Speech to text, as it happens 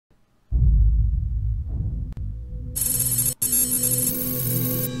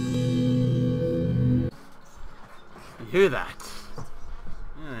hear that?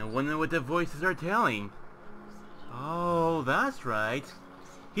 I wonder what the voices are telling. Oh, that's right.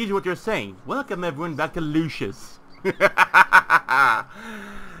 Here's what you're saying. Welcome everyone back to Lucius.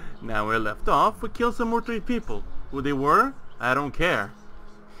 Now we're left off, we killed some more 3 people. Who they were, I don't care.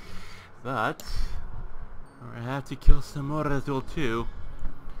 But I have to kill some more as well too.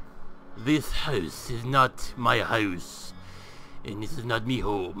 This house is not my house. And this is not me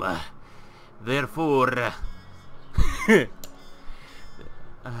home. Therefore...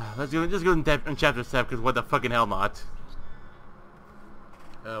 let's just go in chapter 7, because what the fucking hell not.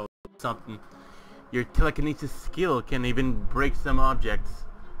 Oh, something. Your telekinesis skill can even break some objects.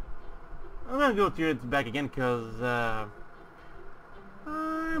 I'm gonna go through it back again, because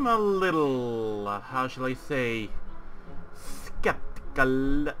I'm a little, how shall I say,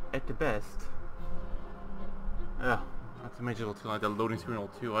 skeptical at the best. Oh, not to mention like the loading screen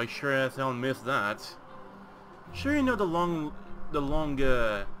too. I sure as hell missed that. Sure, you know the long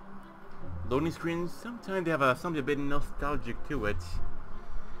loading screens, sometimes they have something a bit nostalgic to it.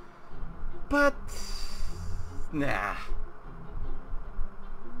 But nah.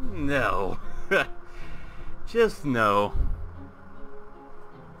 No. Just no.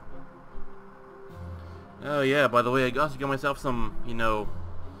 Oh yeah, by the way, I also got myself some, you know,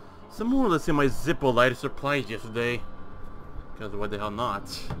 some more or less in my Zippo lighter supplies yesterday. Because what the hell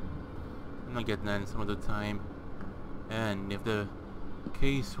not? I'm not getting that in some other time. And if the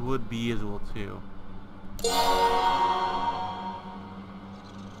case would be as well too.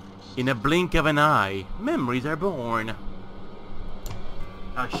 In a blink of an eye, memories are born.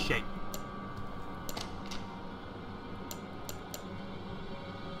 Oh shit.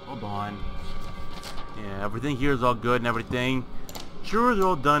 Hold on. Yeah, everything here is all good and everything. Chores are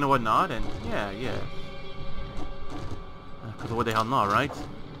all done and whatnot, and yeah. Because what the hell not, right?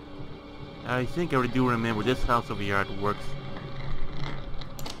 I think I do remember this house over here it works.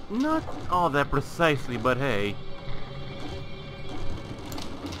 Not all that precisely, but hey.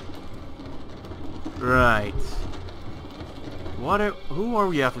 Right. Who are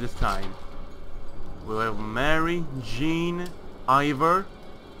we after this time? We have Mary, Jean, Ivor,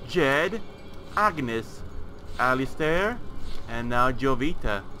 Jed, Agnes, Alistair, and now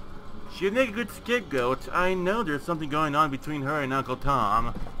Jovita. She'd make a good scapegoat. I know there's something going on between her and Uncle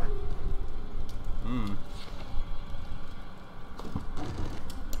Tom.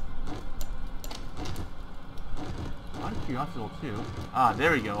 Out of curiosity too. Ah,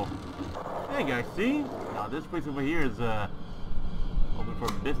 there we go. Hey guys, see? Now this place over here is open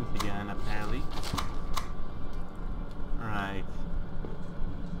for business again, apparently. Right.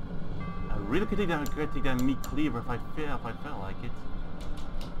 I really could take that meat cleaver if I felt like it.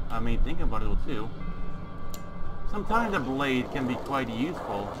 I mean, thinking about it too. Sometimes a blade can be quite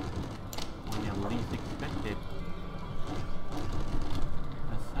useful when you least expect it.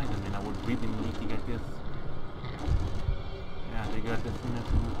 Aside, I mean, I would really need to get this. Yeah, they got this in there.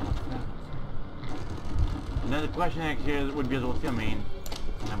 Another question actually would be as well too, I mean,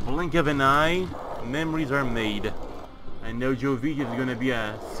 in a blink of an eye, memories are made. I know Jovita is going to be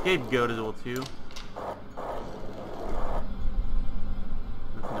a scapegoat as well too.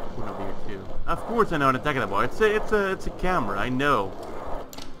 There's another one over here too. Of course I know what I'm talking about. It's a camera, I know.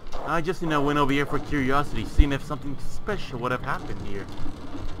 I just, you know, went over here for curiosity, seeing if something special would have happened here.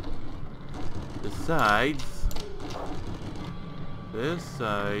 Besides, this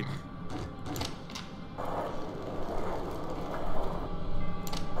side.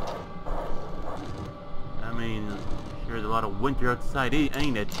 I mean, sure there's a lot of winter outside,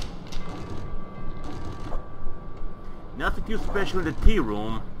 ain't it? Nothing too special in the tea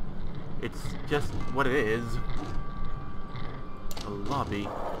room. It's just what it is. A lobby.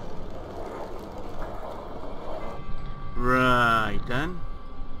 Right then.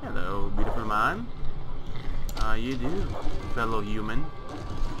 Hello, beautiful man. How you do, fellow human?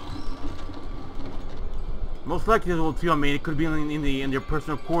 Most likely, well, too. I mean, it could be in their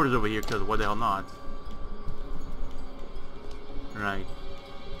personal quarters over here. Because what the hell not? Right.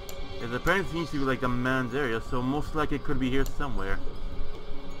 It apparently seems to be like a man's area, so most likely it could be here somewhere.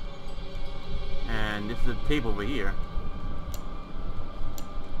 And this is a tape over here.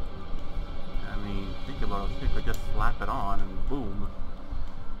 I mean, think about it. I could just slap it on and boom.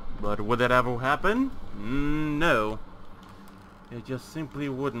 But would that ever happen? No. It just simply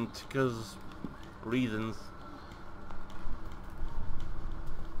wouldn't, because reasons.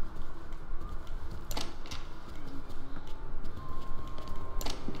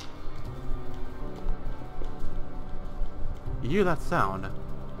 You hear that sound?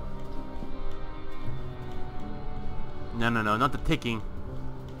 No, not the ticking.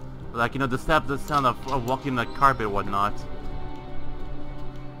 Like, you know, the steps, the sound of walking the carpet and whatnot.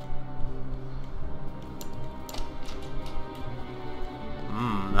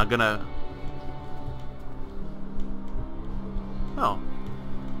 Not gonna... Oh.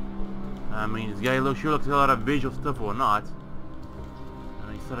 I mean, this guy sure looks a lot of visual stuff or not.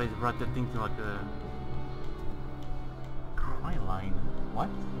 And he said I brought that thing to like a... cry line. What?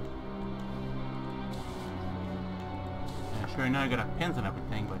 Yeah, sure, now I got a pins and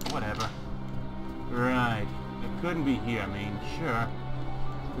everything, but whatever. Right. It couldn't be here, I mean, sure.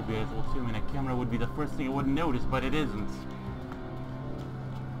 Could be as well too. I mean, a camera would be the first thing I would notice, but it isn't.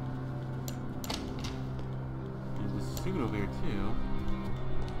 There's a suit over here too.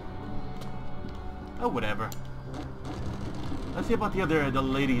 Oh, whatever. Let's see about the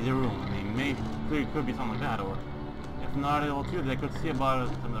ladies' room. I mean, maybe it could be something like that, or if not, it'll too. They could see about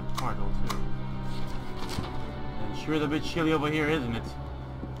it from the part too. And sure, it's a bit chilly over here, isn't it?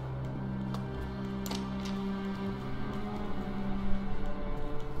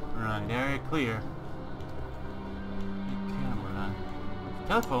 Right, area clear. Camera.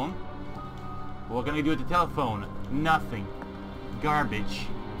 Telephone? What can I do with the telephone? Nothing. Garbage.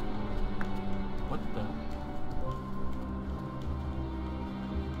 What the?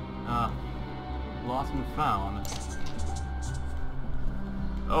 Lost and found.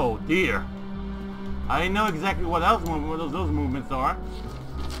 Oh dear. I know exactly what else those movements are.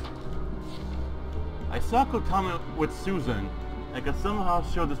 I saw a quick comment with Susan. I could somehow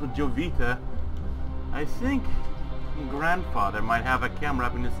show this with Jovita. I think grandfather might have a camera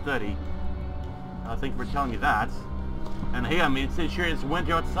up in his study. Thank you for telling me that. And hey, I mean, it's sure it's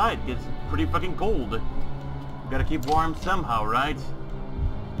winter outside. It's pretty fucking cold. Gotta keep warm somehow, right?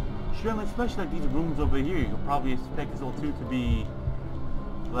 Sure, and especially like these rooms over here, you could probably expect this L2 to be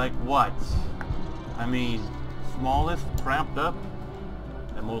like what? I mean, smallest, cramped up,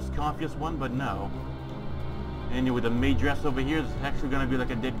 the most comfiest one, but no. Anyway, the maid dress over here is actually gonna be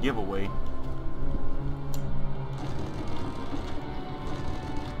like a dead giveaway.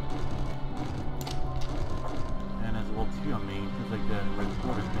 And as well too, I mean, seems like the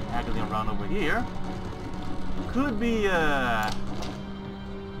reporter's been haggling around over here. Could be a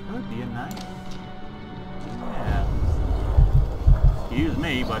nice... Yeah. Excuse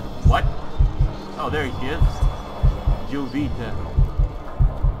me, but what? Oh, there she is. Jovita.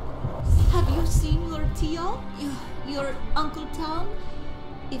 Have you seen your Tio? Your Uncle Tom?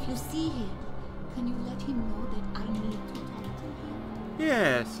 If you see him, can you let him know that I need to talk to him?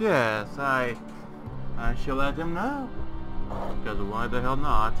 Yes, yes, I shall let him know. Because why the hell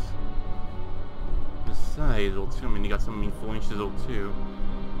not? Besides, old too, I mean, you got some meaningful inches old too.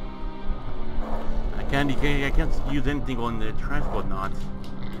 I can't use anything on the transport knot.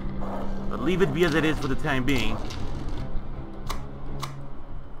 But leave it be as it is for the time being.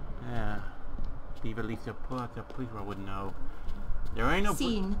 Yeah. Leave at least a police I would know. There ain't no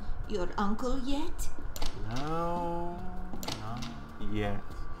seen your uncle yet? No, not yet.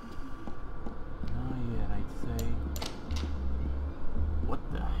 Not yet, I'd say. What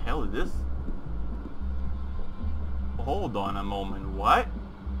the hell is this? Hold on a moment, what?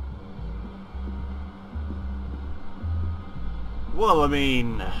 Well, I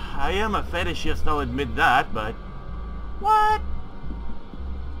mean, I am a fetishist, I'll admit that, but... What?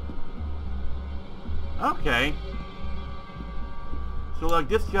 Okay. So, like,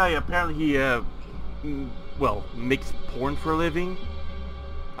 this guy, apparently he, well, makes porn for a living?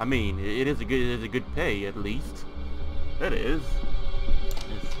 I mean, it is a good pay, at least. It is.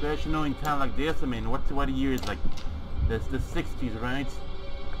 Especially knowing time like this, I mean, what year is, like, the 60s, right?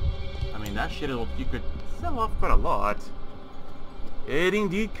 I mean, that shit, you could sell off quite a lot. It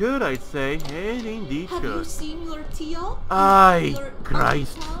indeed could, I'd say. It indeed could. Have you seen your Tio? Aye,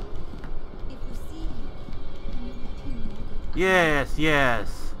 Christ. If you see him, can you let him know that Yes,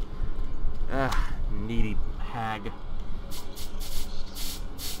 yes. Needy hag.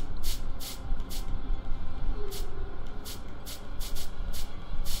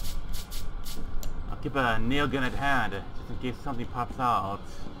 I'll keep a nail gun at hand, just in case something pops out.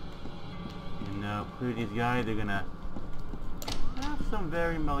 You know, clearly these guys, they're gonna have some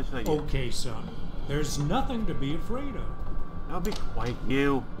very malicious ideas. Okay, son. There's nothing to be afraid of. Oh, be quiet,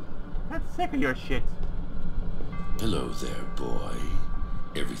 you. I'm sick of your shit. Hello there, boy.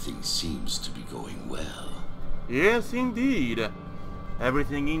 Everything seems to be going well. Yes, indeed.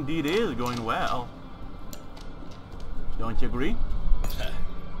 Everything indeed is going well. Don't you agree?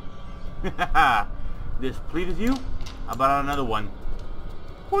 This pleases you? How about another one?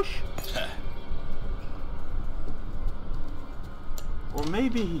 Whoosh. Or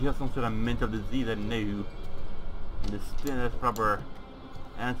maybe he has some sort of mental disease I knew. And the spin is proper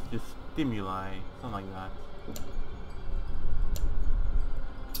Anti-stimuli, something like that.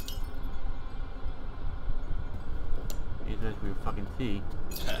 Here's your fucking tea.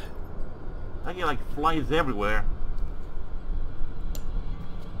 I get like flies everywhere.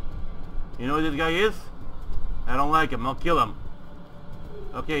 You know what this guy is? I don't like him. I'll kill him.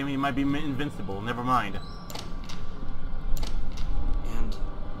 Okay, he might be invincible. Never mind. And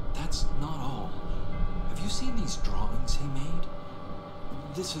that's not all. Have you seen these drawings he made?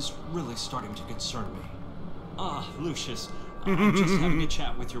 This is really starting to concern me. Ah, Lucius, I'm just having a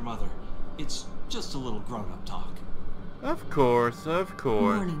chat with your mother. It's just a little grown-up talk. Of course, of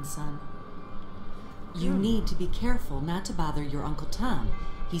course. Morning, son. You need to be careful not to bother your Uncle Tom.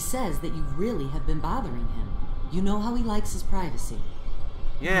 He says that you really have been bothering him. You know how he likes his privacy.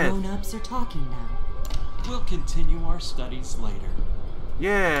 Yes. Grown-ups are talking now. We'll continue our studies later.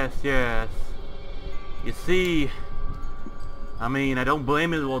 Yes, yes. You see, I mean, I don't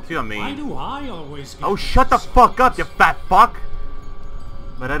blame him well too, I mean. Why do I always get Oh, shut the fuck up, you fat fuck!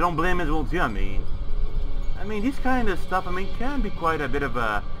 But I don't blame him well too, I mean. This kind of stuff, can be quite a bit of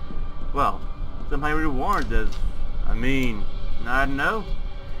a, well, somehow reward as, I don't know.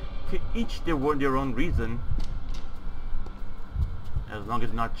 To each their own reason. As long as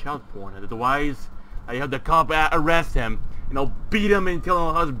it's not child porn. Otherwise, I have the cop arrest him. Beat him until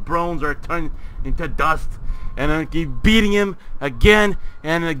all his bones are turned into dust. And then keep beating him again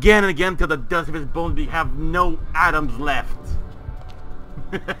and again and again until the dust of his bones have no atoms left.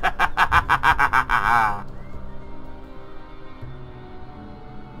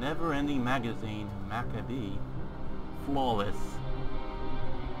 Never-ending magazine, Maccabee. Flawless.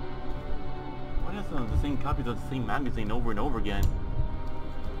 Why is the same copies of the same magazine over and over again?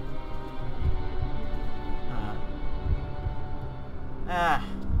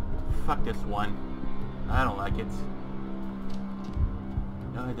 Fuck this one. I don't like it.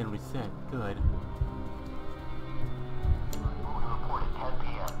 No, it didn't reset. Good.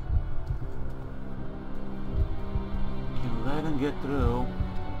 Can let him get through.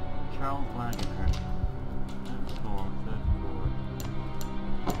 Charles Wagner. That's cool. That's cool.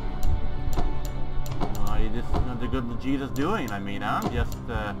 Well, this is not the good Jesus doing. I'm just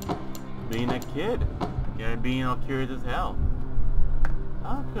being a kid. Being all curious as hell.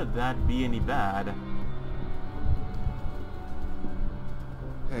 How could that be any bad?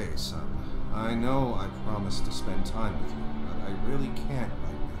 Hey, son. I know I promised to spend time with you, but I really can't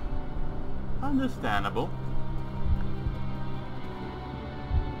right now. Understandable.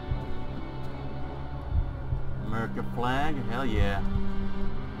 America flag? Hell yeah.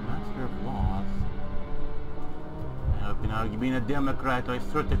 Master of laws. I hope you being a Democrat, I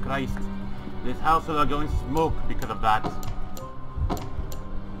swear to Christ, this house will go in smoke because of that.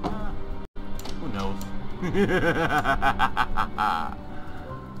 Who knows?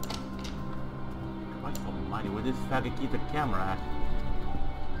 Christ almighty, where this faggot keep the camera at?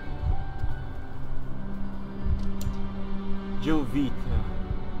 Joe Vita.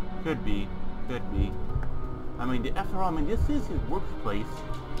 Could be. After all, this is his workplace.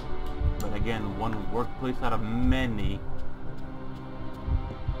 But again, one workplace out of many.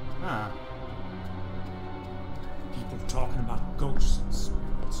 People talking about ghosts and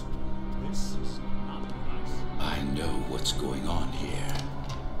spirits. This is not nice. I know what's going on here.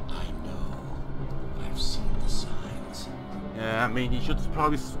 I know. I've seen the signs. Yeah, he should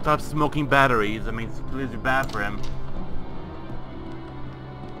probably stop smoking batteries. It's clearly bad for him.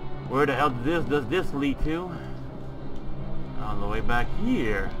 Where the hell does this lead to? On the way back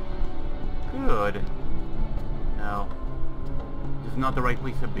here. Good. No. This is not the right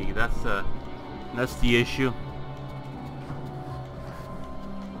place to be. That's the issue.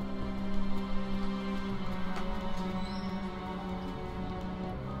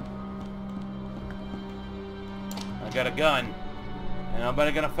 I got a gun. And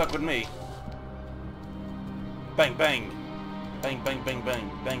nobody gonna fuck with me. Bang bang. Bang bang bang bang.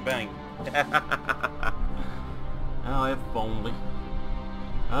 Bang bang. Oh, if only.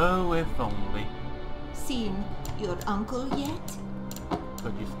 Oh, if only. Seen your uncle yet?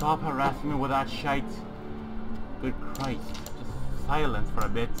 Could you stop harassing me with that shite? Good Christ. Just silence for a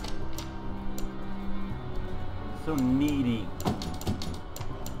bit. So needy.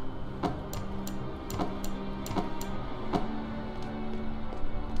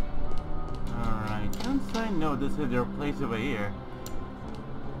 Alright, since I know this is your place over here,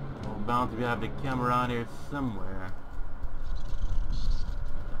 we're bound to have the camera on here somewhere.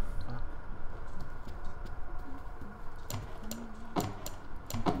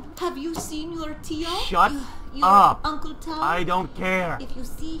 Have you seen your Tio? Shut your up! Uncle Tom? I don't care! If you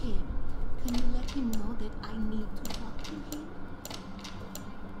see him, can you let him know that I need to talk to him?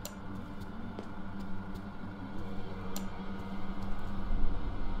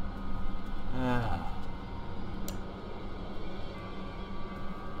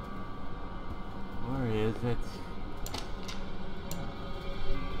 is it?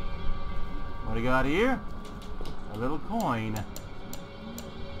 What do you got here? A little coin.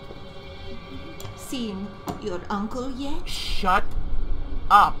 Seen your uncle yet? Shut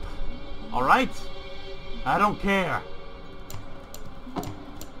up! Alright? I don't care.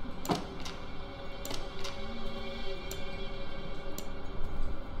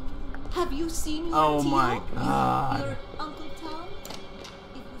 Have you seen your Oh Tio? my God. Your Uncle Tom?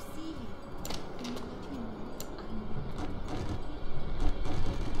 If you see him, can you let him know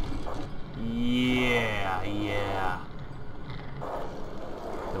I know? Yeah.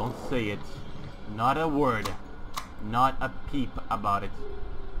 Don't say it. Not a word. Not a peep about it.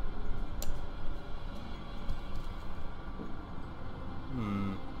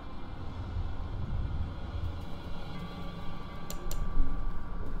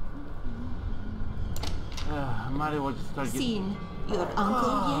 I might as well just start getting... Seen your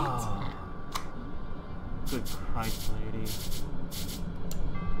uncle yet? Good Christ, lady.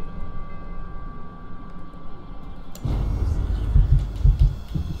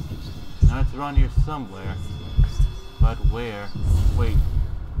 Now it's around here somewhere. But where? Wait.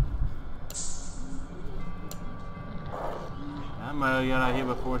 I might have got out here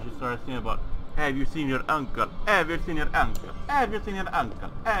before she started saying about, have you seen your uncle? Have you seen your uncle? Have you seen your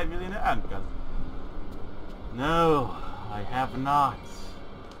uncle? Have you seen your uncle? No, I have not.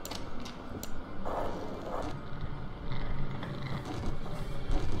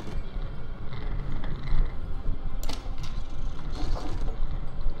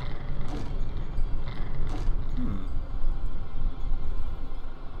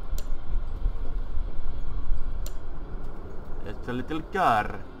 It's a little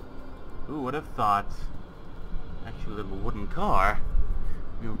car. Who would have thought? Actually, a little wooden car.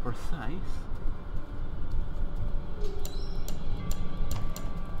 To be more precise.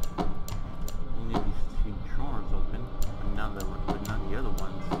 Only these two drawers open, but not the other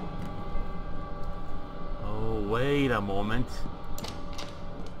ones. Oh, wait a moment.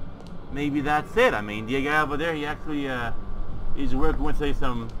 Maybe that's it. I mean, the guy over there, he actually is working with, say,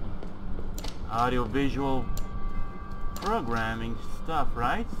 some audio-visual programming stuff,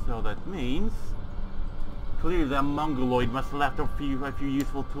 right? So that means clearly that mongoloid must have left a few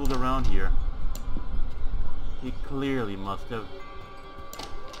useful tools around here. He clearly must have.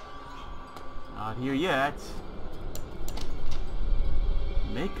 Not here yet.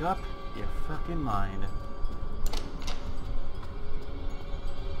 Make up your fucking mind.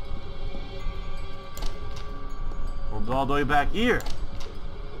 We're all the way back here.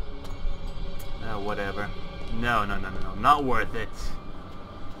 Oh, whatever. No, not worth it.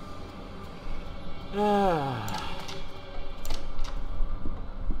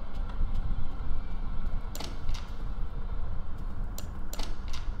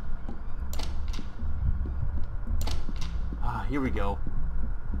 Here we go.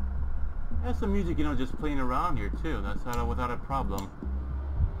 There's some music, you know, just playing around here too. That's without a problem.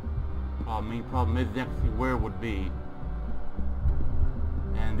 Main problem is actually where it would be.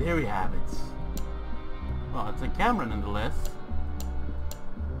 And there we have it. Well, it's a camera nonetheless.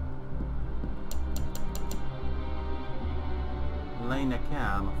 Laying a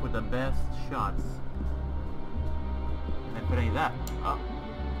cam for the best shots. And if it ain't that, oh.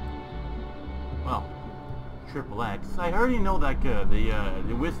 Well, Triple X. I heard you know that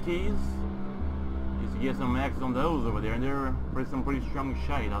the whiskeys. Used to get some X on those over there, and they're some pretty strong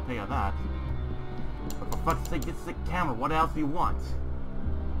shite, I'll tell you that. But for fuck's sake, it's a camera. What else do you want?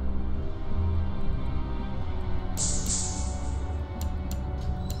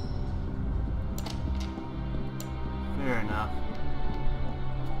 Fair enough.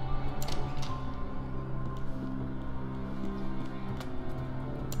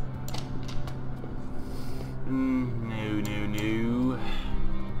 No.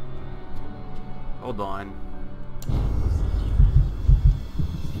 Hold on.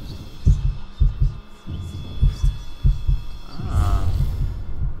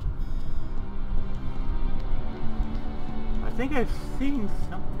 I think I've seen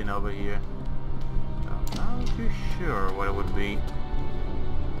something over here. I'm not too sure what it would be.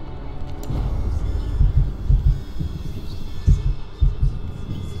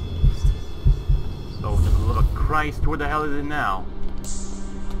 Oh, little Christ, where the hell is it now?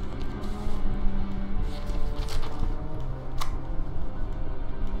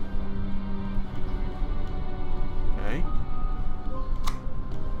 Okay.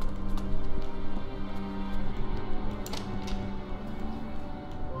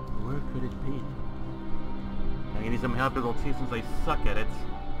 Where could it be? I need some help, little too, since I suck at it.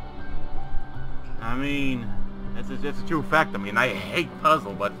 I mean, that's a true fact. I mean, I hate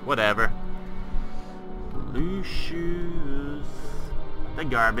puzzle, but whatever. Lucius. The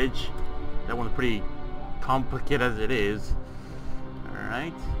garbage. That one's pretty complicated as it is.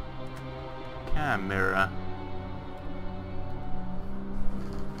 Alright. Camera.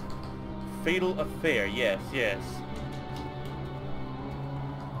 Fatal affair. Yes, yes.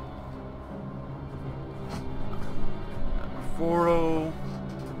 Number 40.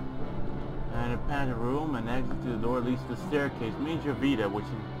 And a padded room, and exit to the door leads to the staircase. Major Vita, which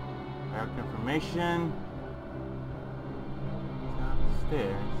is character information. Top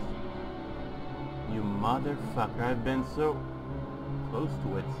stairs. You motherfucker, I've been so close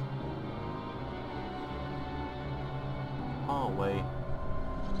to it. Hallway.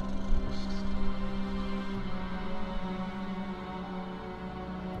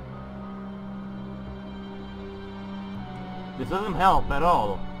 This doesn't help at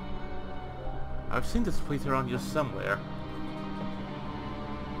all. I've seen this place around here somewhere.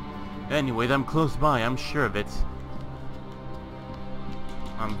 Anyway, I'm close by, I'm sure of it.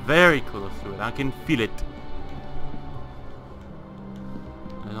 I'm very close to it, I can feel it.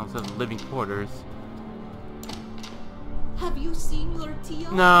 It also says living quarters. Have you seen your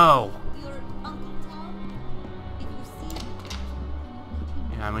Tio? No! Your Uncle Tom? If you see him, can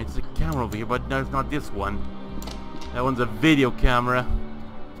you let him Yeah, I mean, it's a camera over here, but no, it's not this one. That one's a video camera.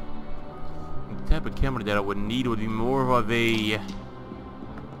 The type of camera that I would need would be more of a...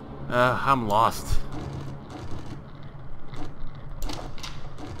 I'm lost.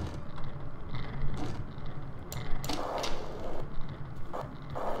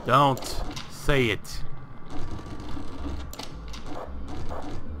 Don't say it.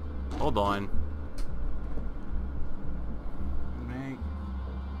 Hold on. Make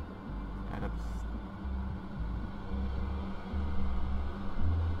that up.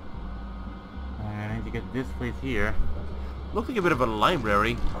 I need to get this place here. Looks like a bit of a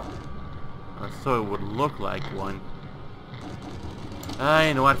library. Or so it would look like one.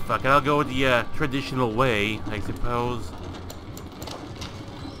 You know what? Fuck it. I'll go with the traditional way, I suppose.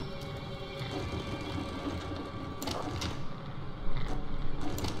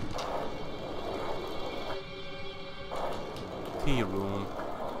 Tea room.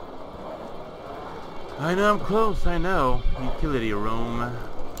 I know I'm close, I know. Utility room.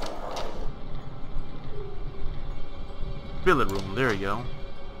 Billet room, there you go.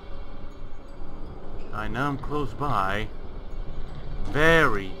 I know I'm close by.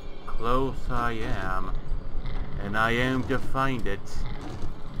 Very close I am. And I am to find it.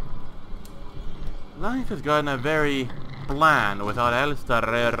 Life has gotten a very bland without Alistair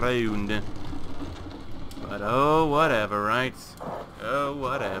around. But oh, whatever, right? Oh,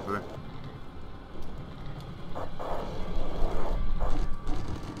 whatever.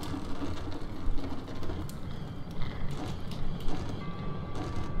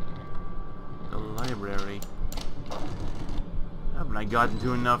 The library. Haven't I gotten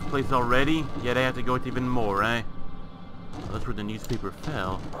to enough place already? Yet I have to go to even more, eh? Well, that's where the newspaper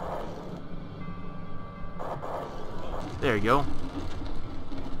fell. There you go.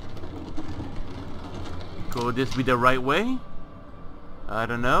 Could this be the right way? I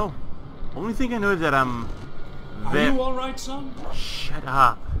don't know. Only thing I know is that I'm... Are you alright, son? Shut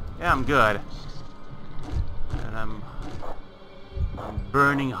up. Yeah, I'm good. And I'm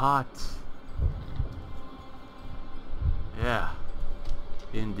burning hot. Yeah.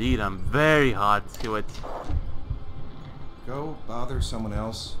 Indeed, I'm very hot to it. Go bother someone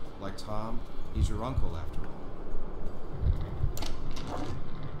else, like Tom. He's your uncle, after all.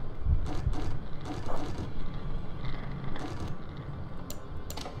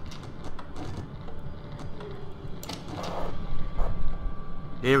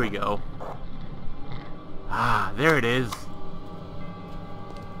 Here we go. Ah, there it is.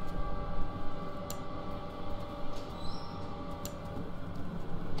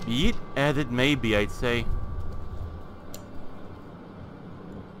 Be it as it may be, I'd say.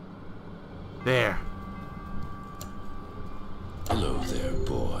 There. Hello there,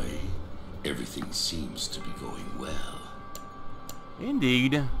 boy. Everything seems to be going well.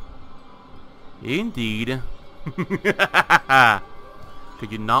 Indeed. Indeed.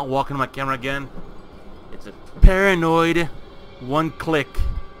 Could you not walk into my camera again? It's a paranoid one click.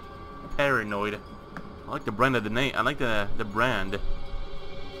 Paranoid. I like the brand of the name. I like the brand.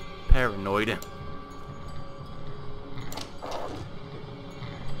 Paranoid.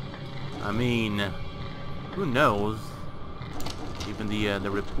 I mean, who knows? Even the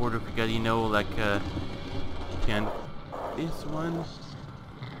reporter forgot, you know, like can this one?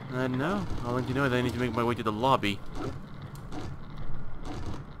 No. All I need to know is I need to make my way to the lobby.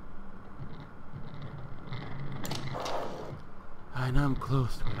 I know I'm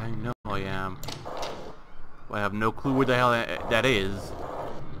close to it. I know I am. I have no clue where the hell that is.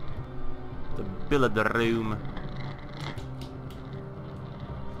 The billet room.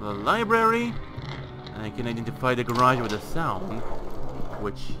 The library. And I can identify the garage with the sound.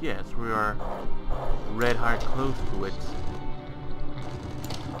 Which, yes, we are red hard close to it.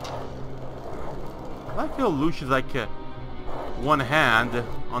 I like how Lucius like one hand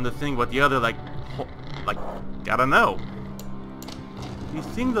on the thing, but the other like I don't know. He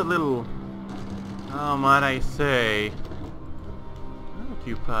seems a little, how might I say,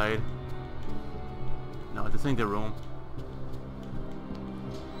 occupied. No, this ain't the room.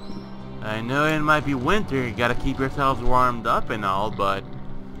 I know it might be winter, you gotta keep yourselves warmed up and all, but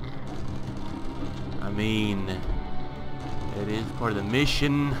I mean, it is part of the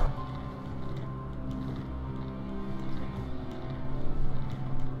mission.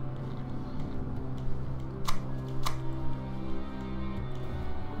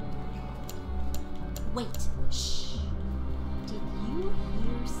 Wait. Shh. Did you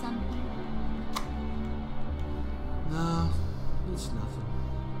hear something? No, it's nothing.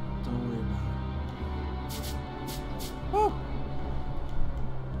 Don't worry about it. Whew.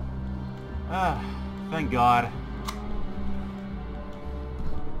 Ah, thank God.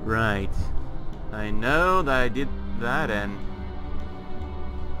 Right. I know that I did that and...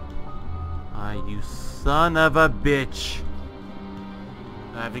 Ah, you son of a bitch.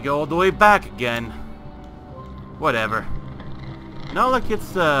 I have to go all the way back again. Whatever. Not like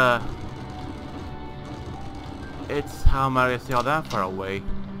it's how am I gonna say all that far away?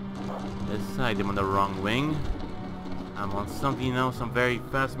 This side, I'm on the wrong wing. I'm on something else, some very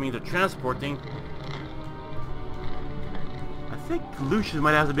fast means of transporting. I think Lucius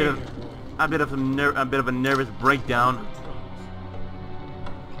might have a bit of a nervous breakdown.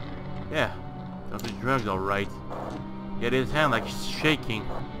 Yeah, those are drugs, all right. Yet his hand like shaking.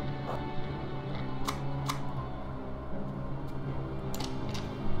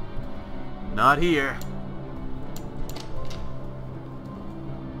 Not here.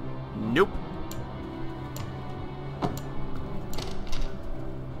 Nope.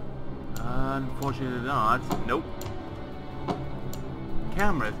 Unfortunately not. Nope.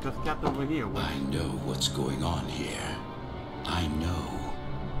 Cameras just kept over here. I know what's going on here. I know.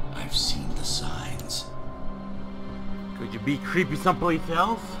 I've seen the signs. Could you be creepy someplace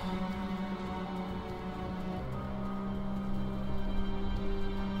else?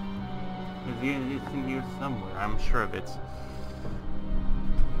 It's in here somewhere, I'm sure of it.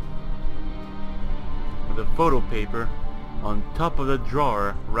 With a photo paper on top of the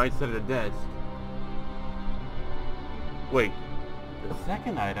drawer, right side of the desk. Wait, the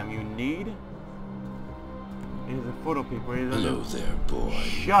second item you need is a photo paper. Hello there, boy.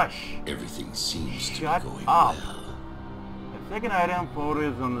 Shush! Everything seems to be Shut going up. well. The second item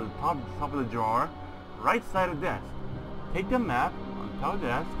photo is on the top of the drawer, right side of the desk. Take the map on top of the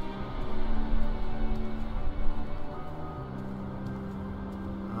desk.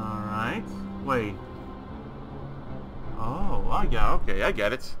 Alright. Wait. Oh, okay, I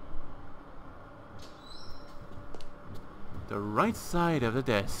get it. The right side of the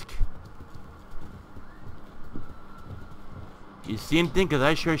desk. You see anything? Cause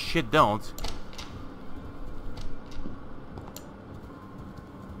I sure shit don't.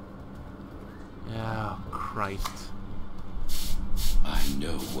 Oh, Christ. I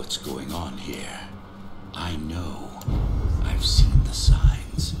know what's going on here. I know. I've seen the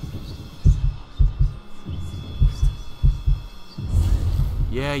signs.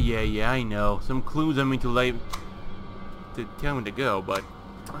 Yeah, I know. Some clues I mean to tell me to go, but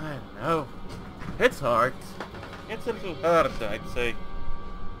I don't know. It's hard. It's a little hard, I'd say.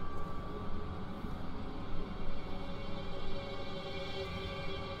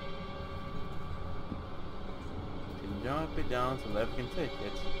 Can drop it down so left can take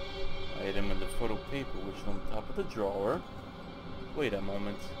it. Item in the photo paper, which is on top of the drawer. Wait a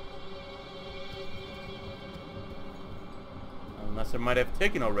moment. Unless I might have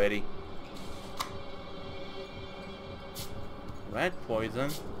taken already. Rat poison.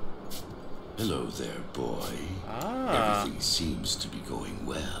 Hello there, boy. Ah. Everything seems to be going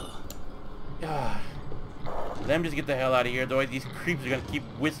well. Ah. Let me just get the hell out of here, though. These creeps are gonna keep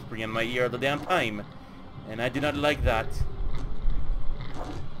whispering in my ear all the damn time. And I do not like that.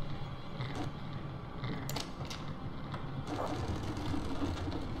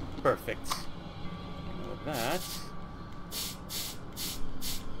 Perfect. And with that...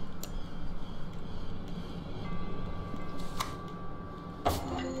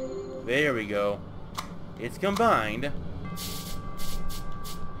 There we go. It's combined.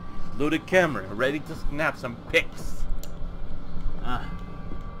 Loaded camera, ready to snap some pics.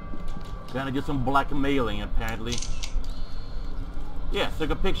 Gonna do some blackmailing, apparently. Yes, took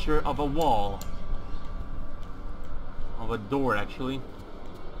a picture of a wall. Of a door, actually.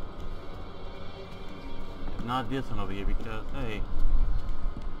 Not this one over here, because, hey.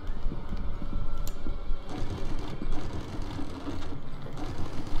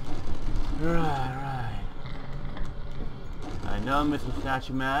 Right. I know, Mr.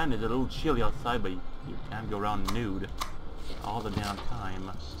 Statue Man, it's a little chilly outside, but you can't go around nude all the damn time.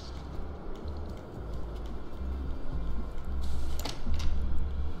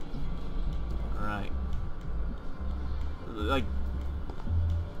 Right. Like...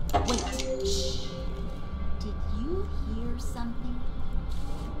 Wait. Shh. Did you hear something?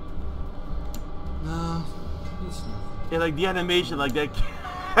 No, it's nothing. Yeah, like the animation like that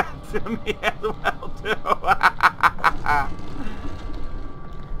to me as well, too.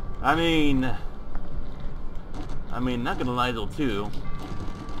 I mean, not gonna lie though, too.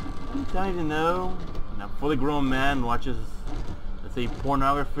 I'm dying to know. A fully grown man watches, let's say,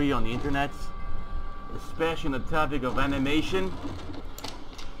 pornography on the internet, especially on the topic of animation.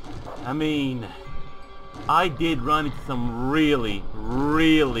 I mean, I did run into some really,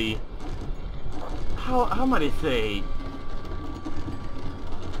 how might I say,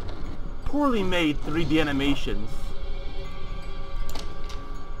 poorly made 3D animations.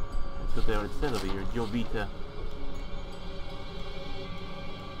 That's what they already said over here, Jovita.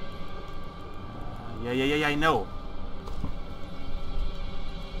 Yeah, I know.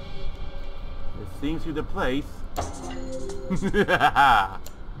 It seems to be the place. I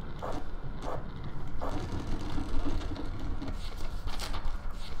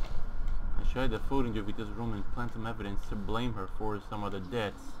tried the food in Jovita's room and plant some evidence to blame her for some of the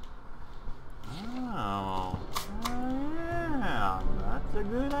deaths. Oh, yeah, that's a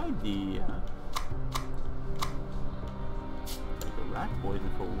good idea. Like a rat poison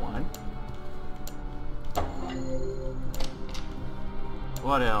for one.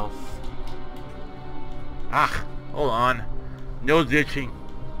 What else? Ah, hold on. Nose itching.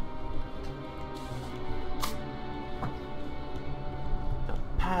 The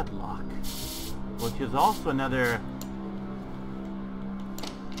padlock, which is also another...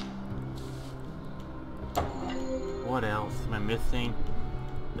 What else am I missing?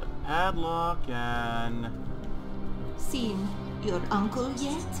 The padlock and... Seen your uncle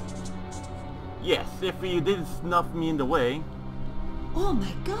yet? Yes, if he did snuff me in the way. Oh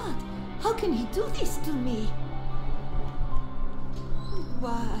my god! How can he do this to me?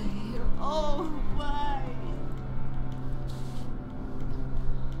 Why? Oh, why?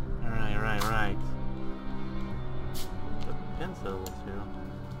 Right. The pencil too.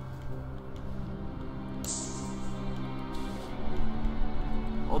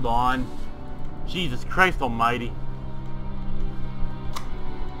 Hold on. Jesus Christ almighty.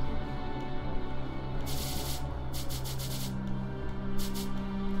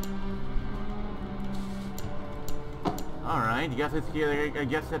 Alright, I guess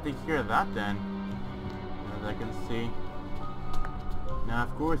that takes care of that then. As I can see. Now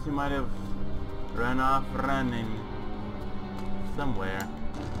of course he might have run off running somewhere.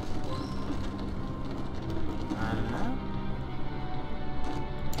 I don't know.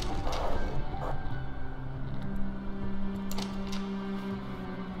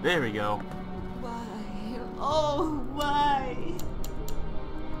 There we go. Why? Oh, why?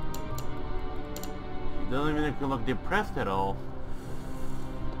 She doesn't even look depressed at all.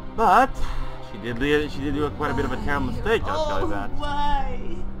 But she did do quite a bit of a terrible mistake, I'll tell you that. Why?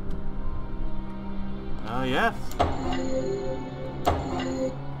 Oh yes.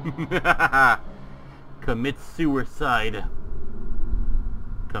 Commit suicide.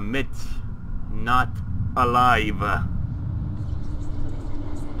 Commit not alive.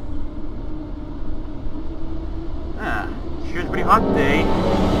 Sure it's a pretty hot day.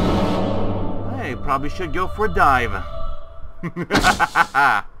 I probably should go for a dive.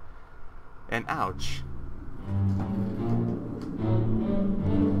 And ouch.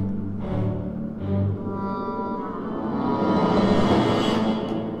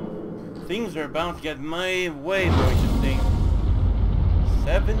 Things are bound to get my way, don't you think?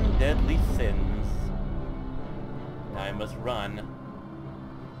 7 deadly sins. I must run.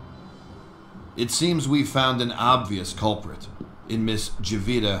 It seems we found an obvious culprit in Miss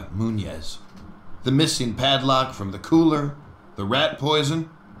Jovita Munez. The missing padlock from the cooler, the rat poison.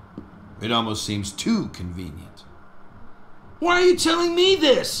 It almost seems too convenient. Why are you telling me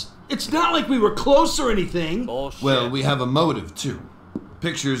this? It's not like we were close or anything. Bullshit. Well, we have a motive, too.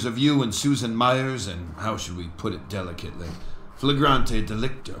 Pictures of you and Susan Myers and, how should we put it delicately, flagrante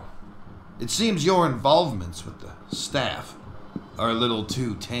delicto. It seems your involvements with the staff are a little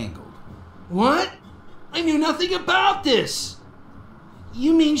too tangled. What? I knew nothing about this.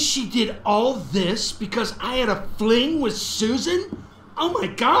 You mean she did all this because I had a fling with Susan? Oh my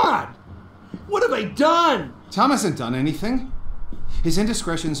God! What have I done? Tom hasn't done anything. His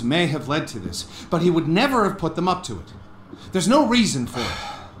indiscretions may have led to this, but he would never have put them up to it. There's no reason for it.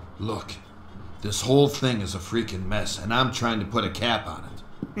 Look, this whole thing is a freaking mess, and I'm trying to put a cap on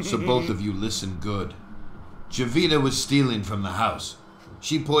it. So both of you listen good. Jevita was stealing from the house.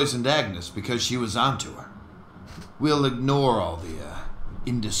 She poisoned Agnes because she was onto her. We'll ignore all the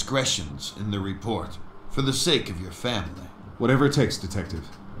indiscretions in the report for the sake of your family. Whatever it takes, Detective.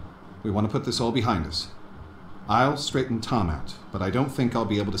 We want to put this all behind us. I'll straighten Tom out, but I don't think I'll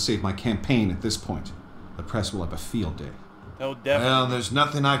be able to save my campaign at this point. The press will have a field day. Oh, definitely. Well, there's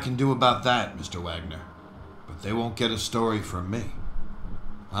nothing I can do about that, Mr. Wagner. But they won't get a story from me.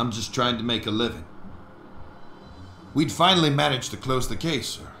 I'm just trying to make a living. We'd finally managed to close the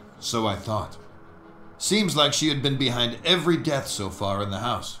case, or so I thought. Seems like she had been behind every death so far in the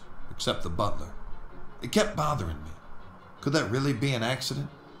house, except the butler. It kept bothering me. Could that really be an accident?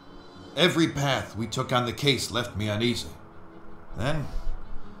 Every path we took on the case left me uneasy. Then,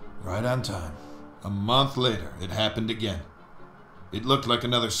 right on time, a month later, it happened again. It looked like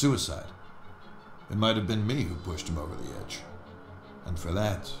another suicide. It might have been me who pushed him over the edge. And for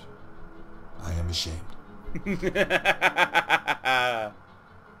that, I am ashamed.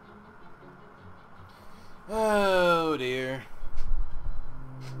 Oh dear.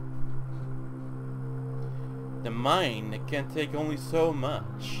 The mind can take only so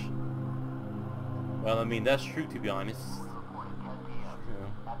much. Well, I mean, that's true, to be honest.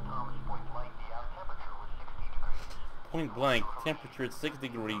 True. Point blank, temperature at 6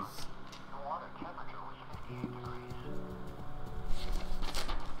 degrees.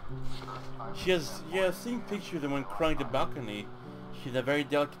 She has, yeah, seen pictures of them when crying the balcony. She's in a very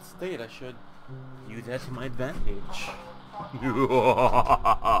delicate state. I should use that to my advantage.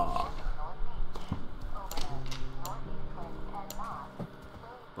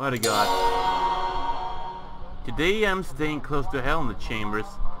 What a god. Today I'm staying close to hell in the chambers.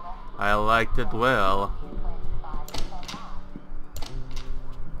 I like to dwell.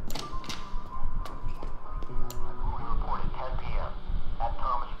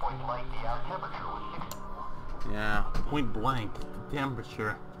 Yeah, point blank, the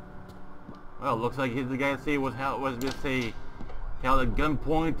temperature. Well, looks like the guy say was gonna say tell at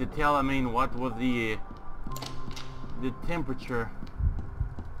gunpoint to tell. I mean, what was the temperature?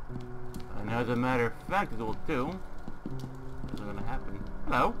 And as a matter of fact, it will too. What's gonna happen?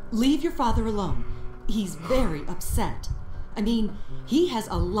 Hello. Leave your father alone. He's very upset. I mean, he has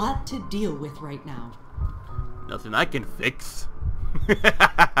a lot to deal with right now. Nothing I can fix.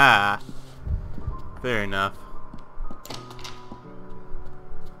 Fair enough.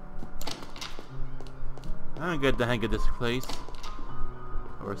 I got the hang of this place.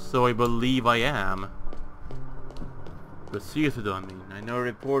 Or so I believe I am. But seriously though, I mean, I know a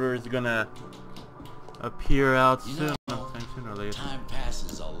reporter is gonna appear out soon. Sooner or later. Time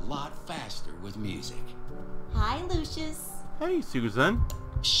passes a lot faster with music. Hi, Lucius. Hey, Susan.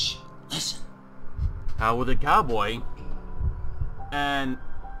 Shh, listen. How was the cowboy? And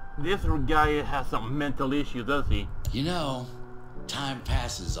this guy has some mental issues, does he? You know, time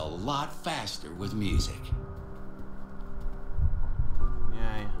passes a lot faster with music.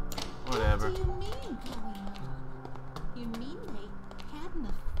 Yeah, whatever. What do you mean going on? You mean they had an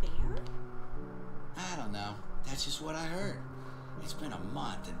affair? I don't know. That's just what I heard. It's been a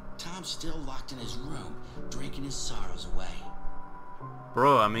month and Tom's still locked in his room, drinking his sorrows away.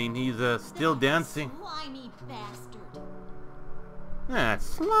 Bro, I mean, he's still That dancing. slimy bastard. That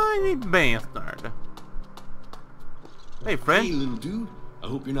slimy bastard. Hey, friend. Hey, little dude. I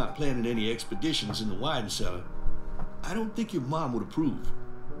hope you're not planning any expeditions in the wine cellar. I don't think your mom would approve.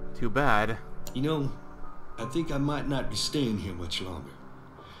 Too bad. You know, I think I might not be staying here much longer.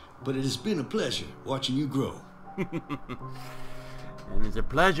 But it has been a pleasure watching you grow. And it's a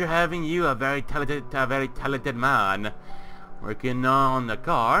pleasure having you, a very talented man, working on the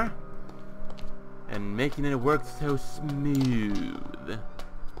car and making it work so smooth.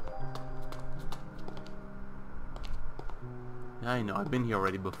 I know, I've been here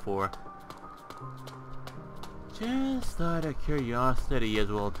already before. Just out of curiosity as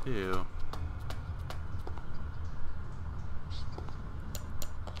well too.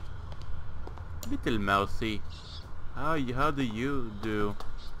 Little mousy, how do you do?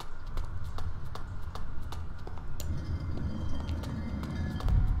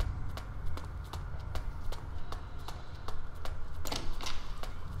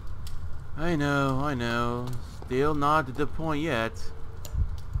 I know, still not at the point yet.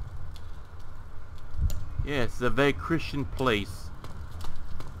 Yeah, it's a very Christian place.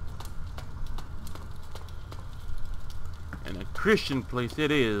 And a Christian place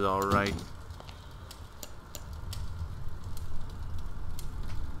it is, alright.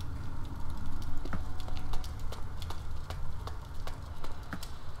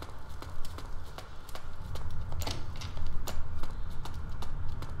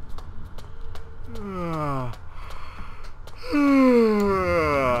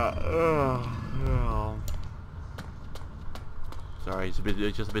 Sorry,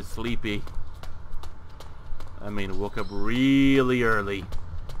 it's just a bit sleepy. I mean, woke up really early,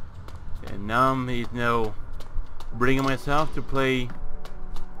 and now I'm, you know, bringing myself to play.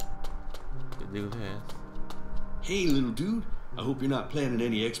 To do this. Hey, little dude. I hope you're not planning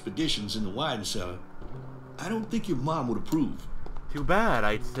any expeditions in the wine cellar. I don't think your mom would approve. Too bad,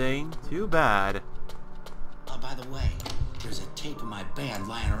 I'd say. Too bad. Oh, by the way, there's a tape of my band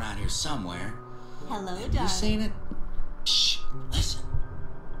lying around here somewhere. Hello, Have darling. you seen it? Shh, listen.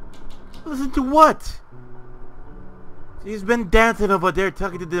 Listen to what? He's been dancing over there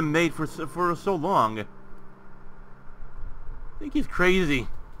talking to the maid for so long. I think he's crazy.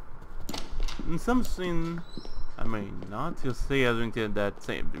 In some scene, I mean, not to say I think that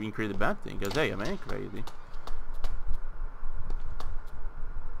being crazy a bad thing, because hey, I ain't crazy.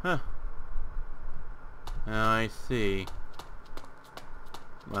 Huh. Now I see.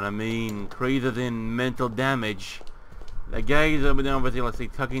 What I mean, crazy than mental damage. That guy is over there, let's say,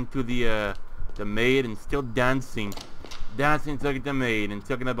 talking to the maid and still dancing. Dancing, talking to the maid, and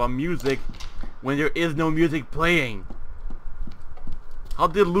talking about music when there is no music playing. How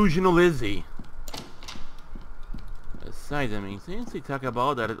delusional is he? Besides, I mean, since he talk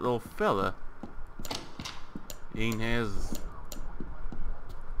about that little fella in his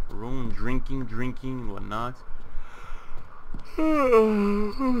room drinking and whatnot.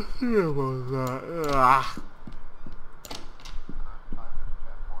 Let's see about that.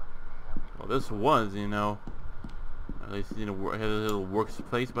 Well, this was, you know, at least, you know, had a little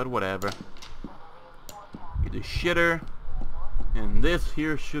workspace, but whatever. Get the shitter, and this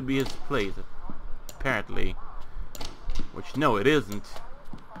here should be his place, apparently. Which, no, it isn't.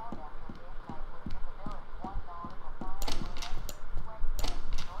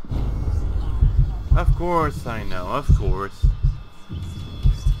 Of course, I know, of course.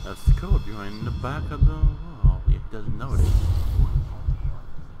 A scope behind the back of the wall. He doesn't notice.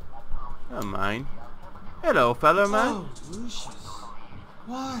 Never mind. Hello, fellow man. Oh, Lucius.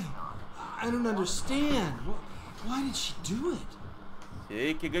 Why? I don't understand. Why did she do it?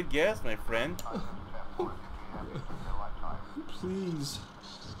 Take a good guess, my friend. Please.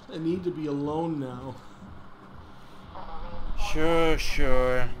 I need to be alone now.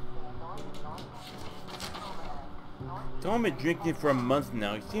 Sure. Tom been drinking for a month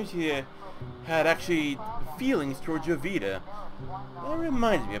now. He seems he had actually feelings towards Jovita. That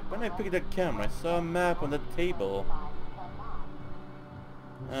reminds me, when I picked up the camera, I saw a map on the table.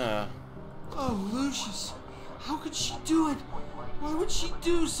 Oh, Lucius. How could she do it? Why would she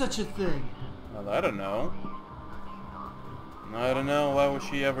do such a thing? Well, I don't know. Why would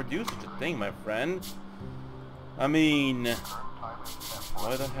she ever do such a thing, my friend? I mean,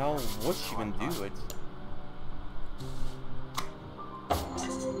 why the hell would she even do it?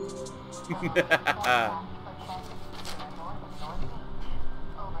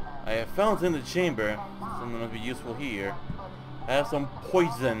 I have found in the chamber. Something must be useful here. I have some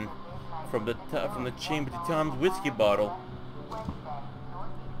poison from the chamber to Tom's whiskey bottle.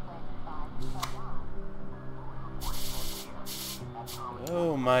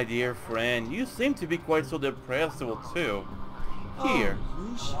 Oh, my dear friend, you seem to be quite so depressed too. Here. Oh,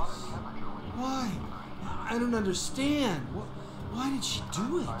 Lucius. Why? I don't understand. Why did she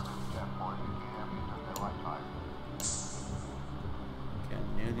do it? Can't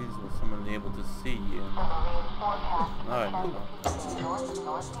do this with someone able to see you.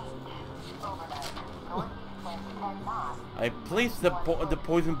 I placed the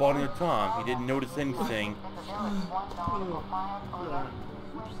poison bottle in Tom. He didn't notice anything.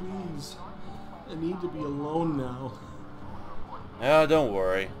 Please. I need to be alone now. Oh, don't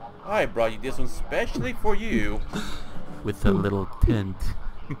worry. I brought you this one specially for you. With a little tint.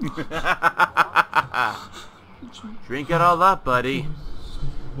 Drink it all up, buddy.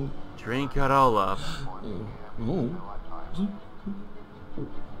 Drink it all up.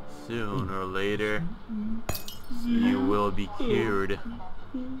 Sooner or later, you will be cured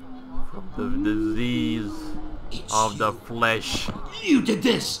from the disease of the flesh. You did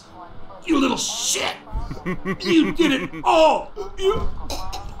this! You little shit! You did it all!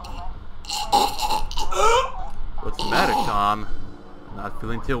 What's the matter, Tom? Not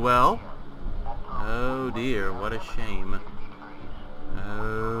feeling too well? Oh dear, what a shame.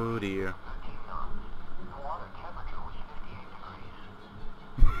 Oh dear.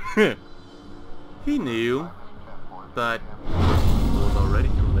 He knew, but it was already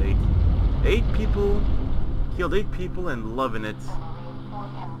too late. 8 people, killed 8 people and loving it.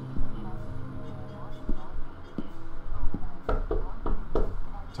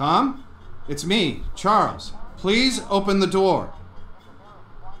 Tom? It's me, Charles. Please open the door.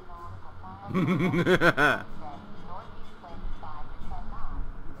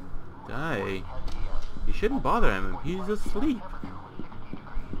 Die. You shouldn't bother him. He's asleep.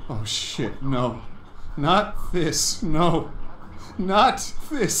 Oh shit, no. Not this, no. Not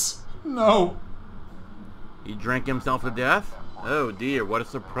this, no. He drank himself to death? Oh dear, what a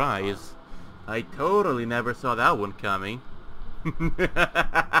surprise. I totally never saw that one coming.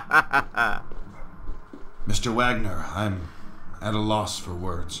 Mr. Wagner, I'm at a loss for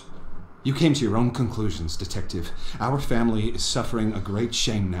words. You came to your own conclusions, Detective. Our family is suffering a great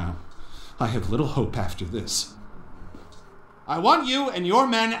shame now. I have little hope after this. I want you and your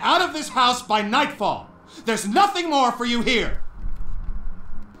men out of this house by nightfall. There's nothing more for you here.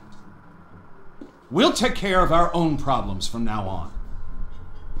 We'll take care of our own problems from now on.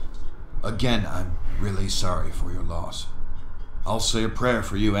 Again, I'm really sorry for your loss. I'll say a prayer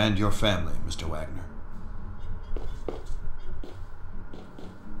for you and your family, Mr. Wagner.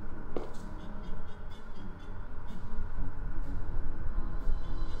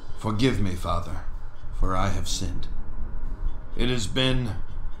 Forgive me, Father, for I have sinned. It has been,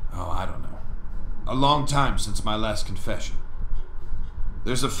 I don't know, a long time since my last confession.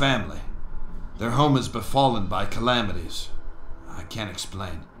 There's a family. Their home is befallen by calamities. I can't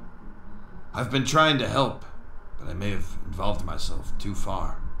explain. I've been trying to help, but I may have involved myself too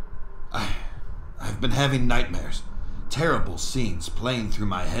far. I've been having nightmares, terrible scenes playing through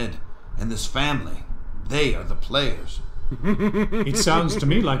my head, and this family, they are the players. It sounds to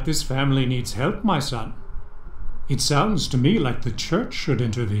me like this family needs help, my son. It sounds to me like the church should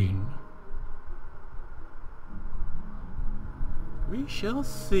intervene. We shall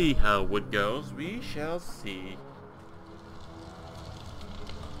see how it goes. We shall see.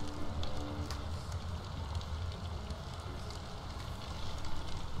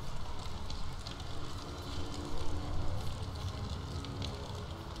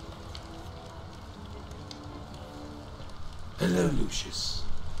 Hello, Lucius.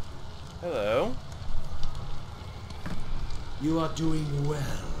 Hello. You are doing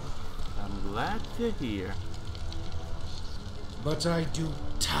well. I'm glad to hear. But I do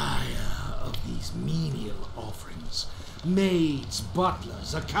tire of these menial offerings. Maids,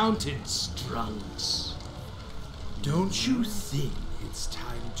 butlers, accountants, drunks. Don't you think it's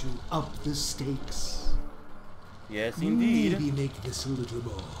time to up the stakes? Yes, indeed. Maybe make this a little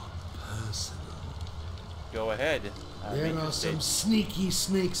more personal. Go ahead. There are some sneaky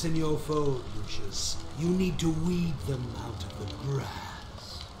snakes in your fold, Lucius. You need to weed them out of the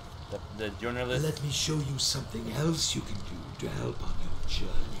grass. The journalist. Let me show you something else you can do to help on your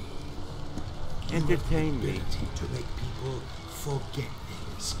journey. Entertain me. Ability to make people forget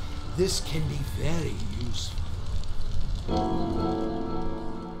things. This can be very useful.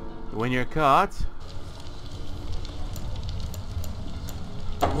 When you're caught.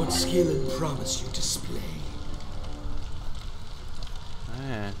 What skill and promise you display?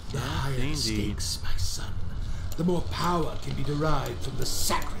 The higher the stakes, my son, the more power can be derived from the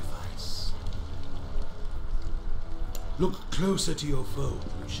sacrifice. Look closer to your foe,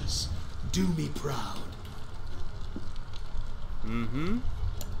 Lucius. Do me proud. Mm-hmm.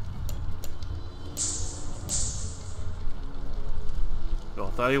 Well,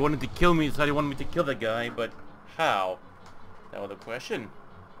 I thought he wanted to kill me, thought he wanted me to kill the guy, but how? That was the question.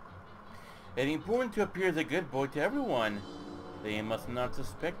 It's important to appear as a good boy to everyone. They must not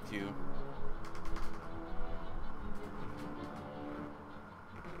suspect you.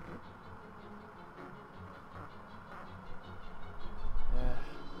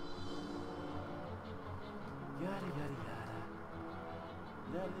 Yada yada yada.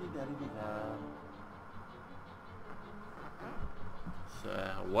 Yada yada yada. So,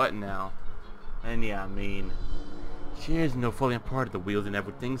 what now? And yeah, I mean, there's no falling apart of the wheels and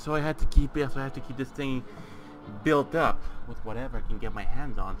everything, so I had to keep it. So I had to keep this thing built up with whatever I can get my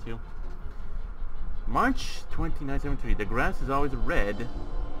hands onto. March 2973. The grass is always red.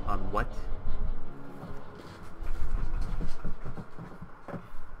 On what?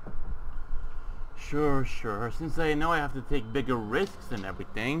 Sure. Since I know I have to take bigger risks and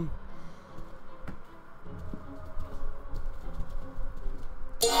everything.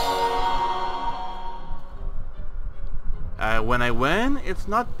 When I win, it's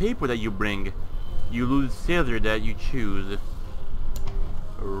not paper that you bring. You lose sailor that you choose.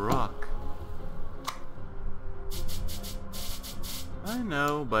 A rock. I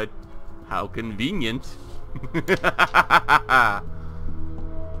know, but how convenient. I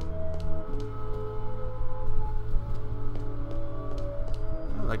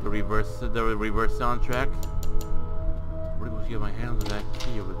like the reverse soundtrack. Where do I get my hands on that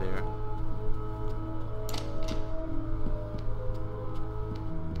key over there?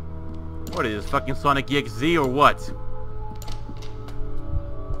 What is this, fucking Sonic EXZ or what?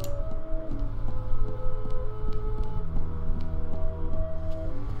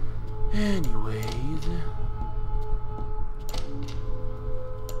 Anyways.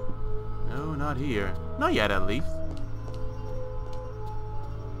 No, not here. Not yet, at least.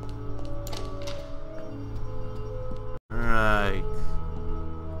 Right.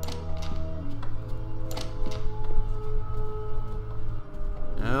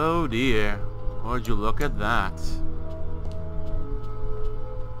 Oh dear. Would you look at that?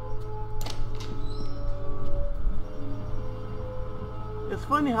 It's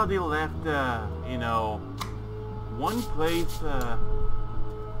funny how they left, you know, one place, you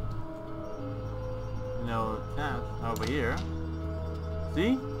know, tent over here.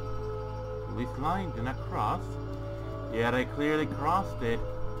 See? This line did not cross. Yet I clearly crossed it.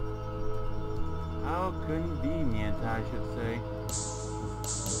 How convenient, I should say.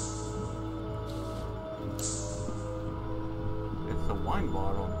 It's a wine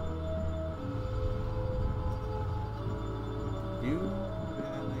bottle. Do as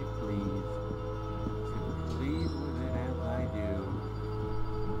I please. To please with it as I do.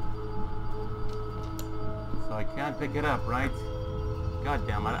 So I can't pick it up, right? God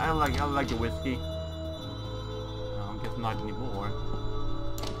damn it! I like the whiskey. I guess not anymore.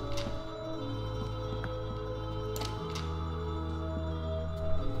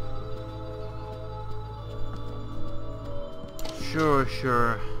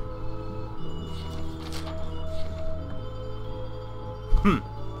 Sure.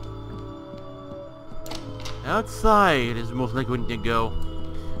 Outside is most likely when you go.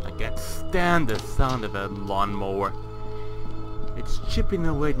 I can't stand the sound of a lawnmower. It's chipping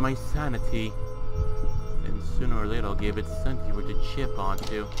away at my sanity. And sooner or later I'll give it something to chip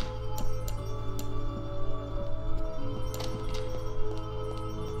onto.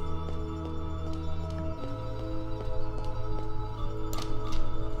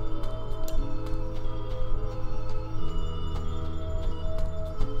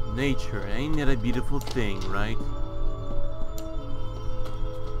 Nature, ain't it a beautiful thing, right?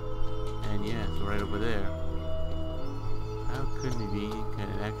 And yes, right over there. How convenient can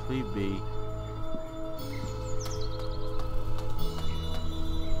it actually be?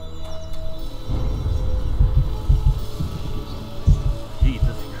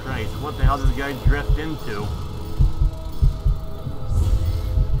 Jesus Christ, what the hell is this guy dressed into?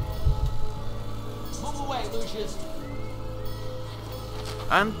 Move away, Lucius.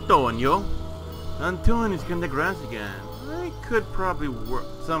 Antonio's cutting the grass again. I could probably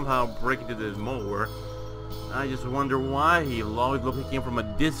somehow break into this mower. I just wonder why he always looked like he came from a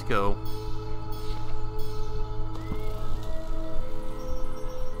disco.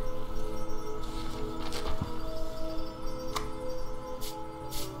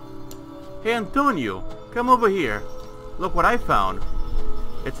 Hey Antonio, come over here. Look what I found.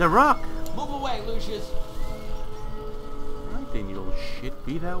 It's a rock. Move away, Lucius. Then you little shit,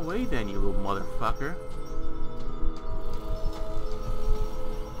 be that way then, you little motherfucker.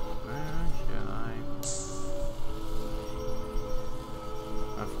 Where should I?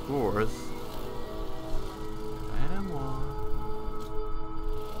 Of course. I don't want.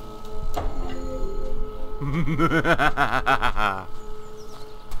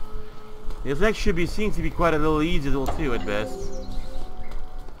 This actually seems to be quite a little easy too at best.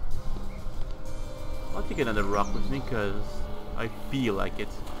 I'll take another rock with me because I feel like it.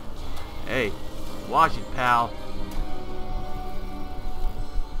 Hey, watch it, pal.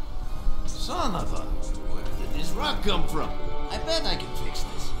 Son of a... Where did this rock come from? I bet I can fix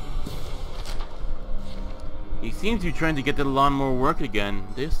this. He seems to be trying to get the lawnmower work again.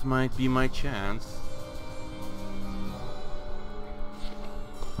 This might be my chance.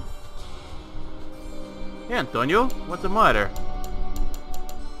 Hey, Antonio, what's the matter?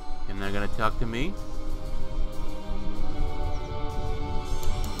 You're not gonna talk to me?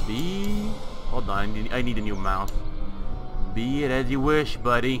 Hold on, I need a new mouth. Be it as you wish,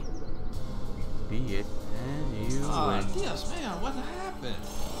 buddy. Be it as you wish. Dios, man, what happened?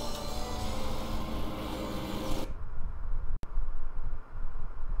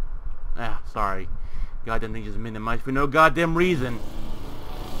 Ah, sorry. Goddamn thing just minimized for no goddamn reason.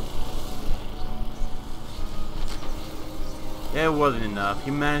 It wasn't enough.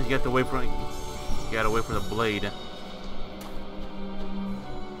 He managed to get away from the blade.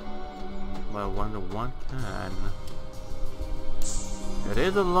 But I wonder what can. It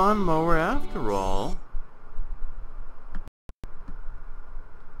is a lawnmower after all.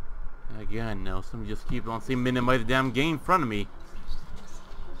 Again, no, some just keep on seeing minimize the damn game in front of me.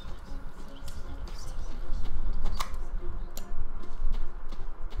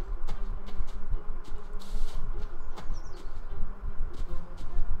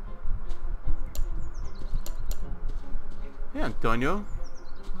 Hey, Antonio.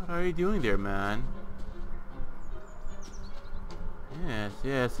 What are you doing there, man? Yes,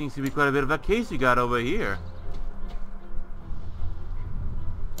 yeah, seems to be quite a bit of a case you got over here.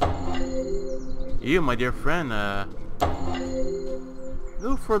 You, my dear friend,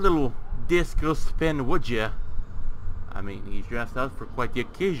 go for a little disco spin, would ya? I mean, he's dressed out for quite the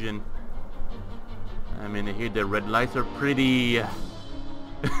occasion. I mean, I hear the red lights are pretty...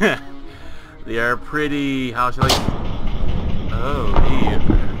 they are pretty... how shall I... Oh, dear.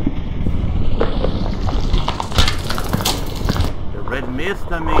 The red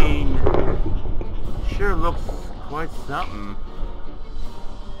mist, I mean... sure looks quite something.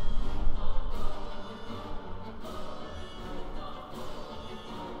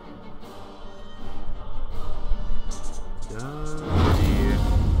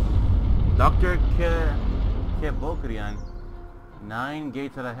 Dr. Kebokrian, 9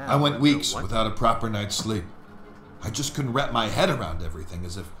 gates that I have. I went weeks without a proper night's sleep. I just couldn't wrap my head around everything,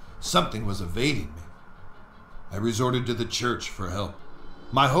 as if something was evading me. I resorted to the church for help.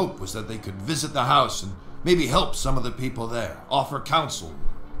 My hope was that they could visit the house and maybe help some of the people there, offer counsel,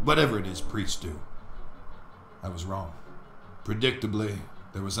 whatever it is priests do. I was wrong. Predictably,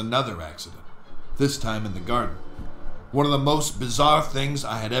 there was another accident, this time in the garden. One of the most bizarre things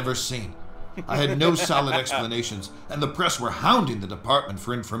I had ever seen. I had no solid explanations, and the press were hounding the department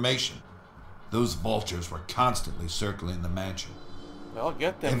for information. Those vultures were constantly circling the mansion. I'll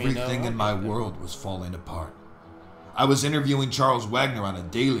get them, Everything in my world was falling apart. I was interviewing Charles Wagner on a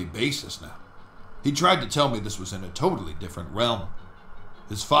daily basis now. He tried to tell me this was in a totally different realm.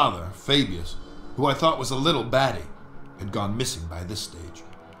 His father, Fabius, who I thought was a little batty, had gone missing by this stage.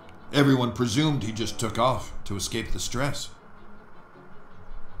 Everyone presumed he just took off to escape the stress.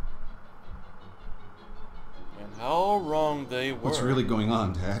 And how wrong they were. What's really going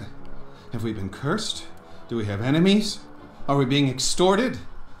on, Dad? Have we been cursed? Do we have enemies? Are we being extorted?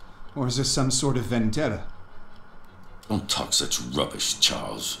 Or is this some sort of vendetta? Don't talk such rubbish,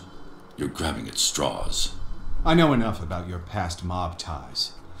 Charles. You're grabbing at straws. I know enough about your past mob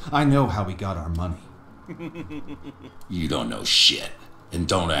ties. I know how we got our money. You don't know shit. And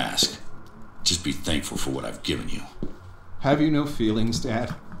don't ask. Just be thankful for what I've given you. Have you no feelings, Dad?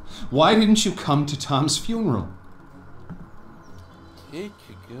 Why didn't you come to Tom's funeral? Take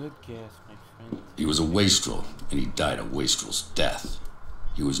a good guess, my friend. He was a wastrel, and he died a wastrel's death.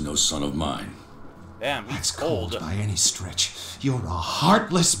 He was no son of mine. Damn, he's That's old. cold by any stretch. You're a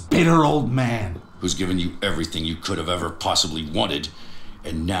heartless, bitter old man. Who's given you everything you could have ever possibly wanted,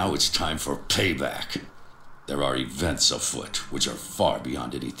 and now it's time for payback. There are events afoot which are far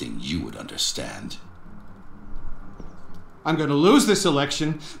beyond anything you would understand. I'm going to lose this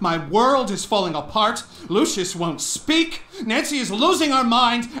election. My world is falling apart. Lucius won't speak. Nancy is losing her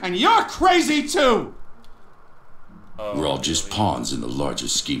mind, and you're crazy too! We're all just pawns in the larger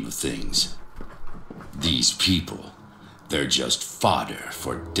scheme of things. These people, they're just fodder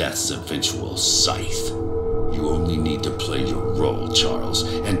for death's eventual scythe. You only need to play your role, Charles,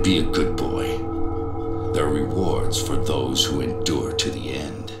 and be a good boy. There are rewards for those who endure to the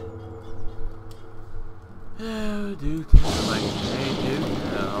end. Oh, do tell, like they do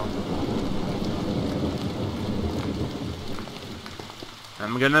tell.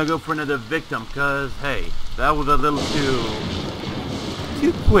 I'm gonna go for another victim, cause hey, that was a little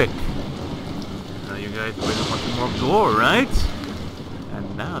too quick. You guys really want some more gore, right?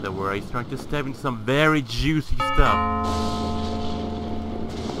 And now that we're starting to step into some very juicy stuff.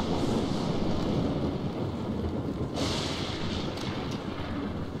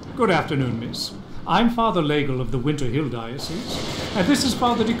 Good afternoon, miss. I'm Father Legel of the Winter Hill Diocese, and this is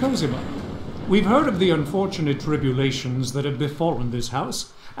Father de Cosima. We've heard of the unfortunate tribulations that have befallen this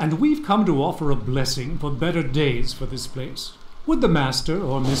house, and we've come to offer a blessing for better days for this place. Would the master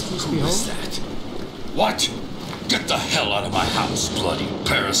or mistress be home? Who is that? What? Get the hell out of my house, bloody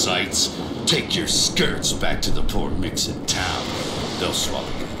parasites! Take your skirts back to the poor mix in town. They'll swallow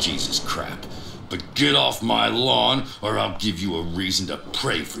your Jesus crap. But get off my lawn, or I'll give you a reason to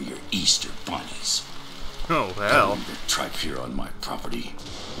pray for your Easter bunnies. Oh, hell. Don't even tripe here on my property.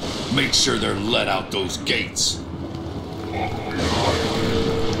 Make sure they're let out those gates.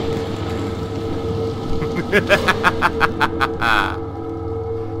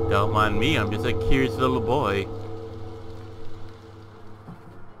 Don't mind me, I'm just a curious little boy.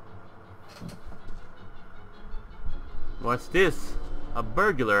 What's this? A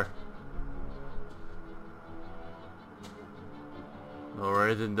burglar? Or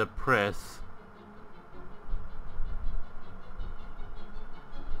is it the press?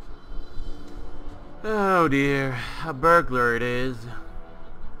 Oh dear, a burglar it is.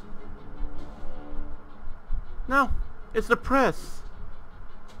 No, it's the press.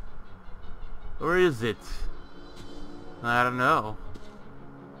 Or is it? I don't know.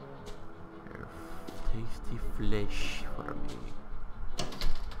 Tasty flesh for me.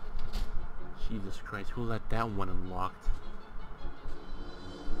 Jesus Christ, who let that one unlocked?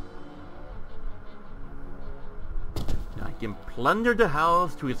 Now I can plunder the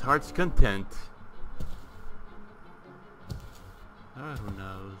house to his heart's content. Oh, who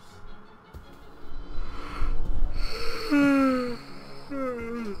knows?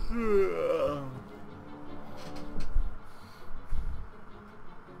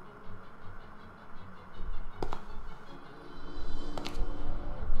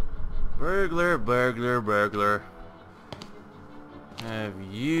 Burglar, burglar, burglar. Have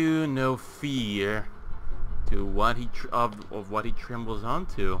you no fear to what he of what he trembles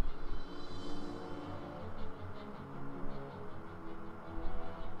onto?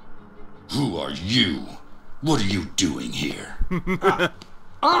 Who are you? What are you doing here?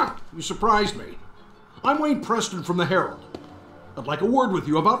 You surprised me. I'm Wayne Preston from the Herald. I'd like a word with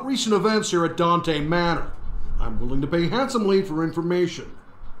you about recent events here at Dante Manor. I'm willing to pay handsomely for information.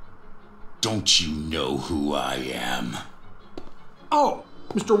 Don't you know who I am? Oh,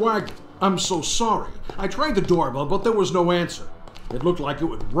 Mr. Wagner, I'm so sorry. I tried the doorbell, but there was no answer. It looked like it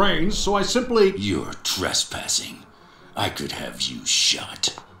would rain, so I simply... You're trespassing. I could have you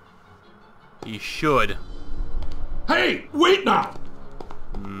shot. You should. Hey, wait now!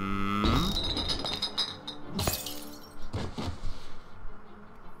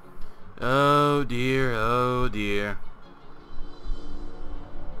 Oh dear, oh dear.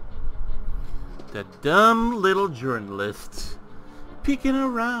 The dumb little journalist peeking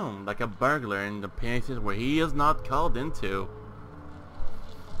around like a burglar in the places where he is not called into.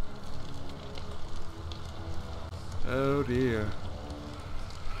 Oh dear.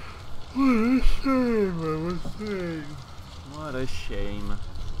 What a shame, I was saying. What a shame.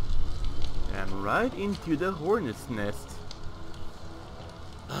 And right into the hornet's nest.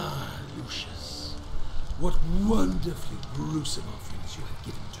 Ah, Lucius. What wonderfully gruesome offerings you have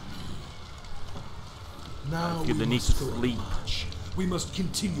given to me. Now we must go on march. We must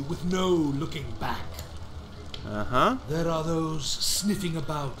continue with no looking back. Uh-huh. There are those sniffing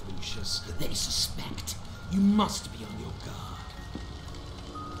about, Lucius. They suspect. You must be on your guard.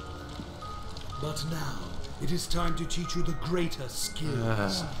 But now, it is time to teach you the greater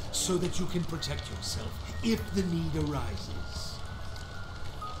skills, so that you can protect yourself if the need arises.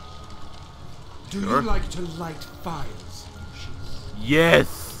 Do you like to light fires, Lucius?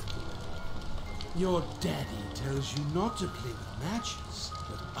 Yes! Your daddy tells you not to play with matches,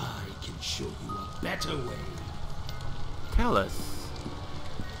 but I can show you a better way. Tell us.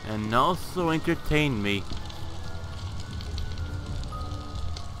 And also entertain me.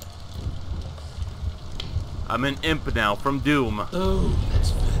 I'm an imp now from Doom. Oh,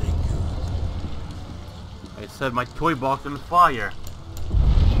 that's very good. I set my toy box on fire.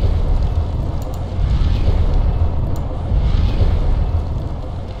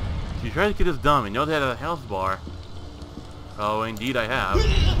 She tried to get us dumb. You know they had a health bar. Oh, indeed I have.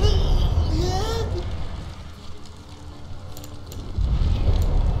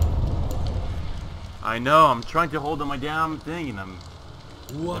 I know, I'm trying to hold on my damn thing and I'm...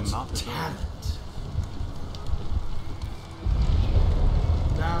 What talent!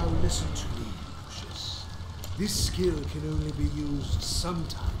 Now listen to me, Lucius. This skill can only be used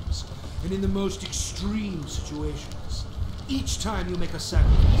sometimes, and in the most extreme situations. Each time you make a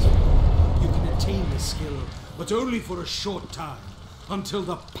sacrifice, you can attain this skill, but only for a short time, until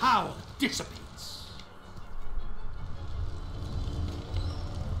the power dissipates.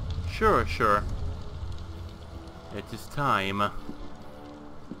 Sure, sure. It is time. Oh,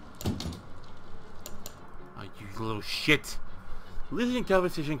 you little shit. Listen to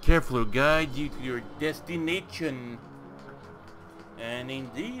conversation carefully will guide you to your destination. And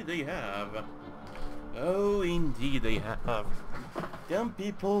indeed they have. Oh, indeed they have. Dumb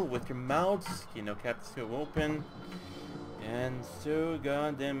people with their mouths, you know, kept so open. And so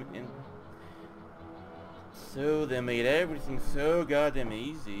goddamn... So they made everything so goddamn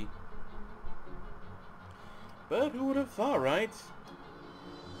easy. But who would have thought, right?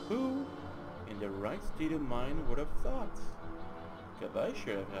 Who in the right state of mind would have thought? Because I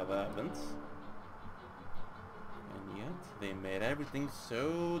sure haven't. And yet, they made everything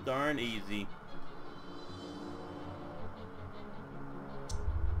so darn easy.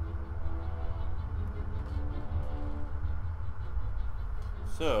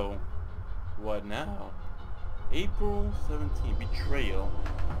 So, what now? April 17th, betrayal.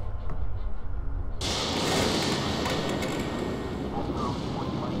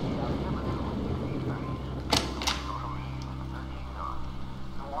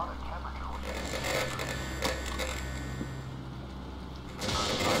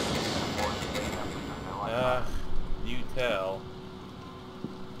 You tell.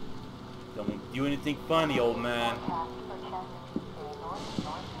 Don't do anything funny, old man.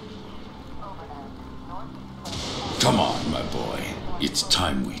 Come on, my boy. It's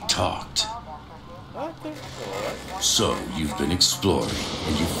time we talked. So, you've been exploring,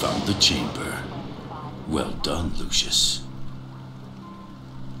 and you found the chamber. Well done, Lucius.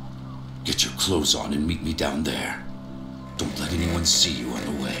 Get your clothes on and meet me down there. Don't let anyone see you on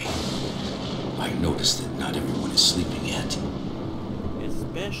the way. I noticed that not everyone is sleeping yet.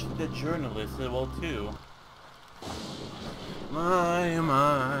 Especially the journalists as well, too. My.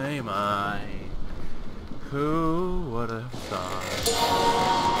 Who would have thought?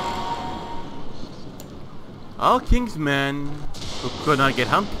 All king's men who could not get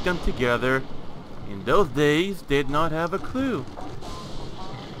Humpty together in those days did not have a clue.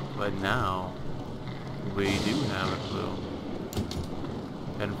 But now, we do have a clue.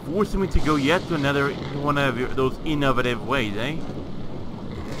 And forcing me to go yet to another one of those innovative ways, eh?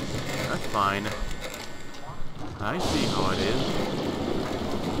 That's fine. I see how it is.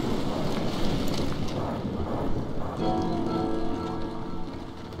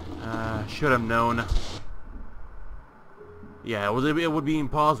 Should have known. Yeah, it would be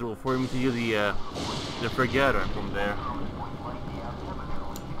impossible for him to use the forgetter from there.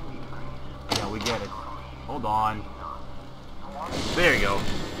 Yeah, we get it. Hold on. There you go.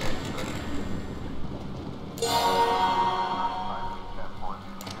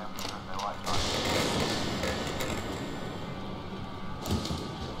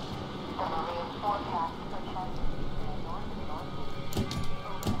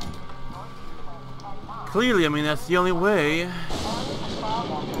 Clearly, I mean, that's the only way.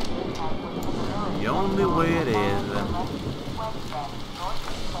 The only way it is.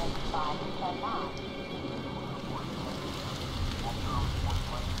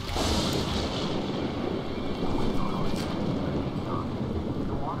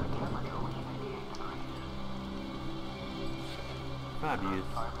 Fabulous.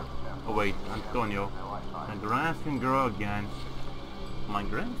 Oh wait, Antonio. My grass can grow again. My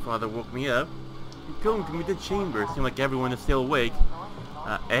grandfather woke me up. He's going to meet the chamber. Seems like everyone is still awake.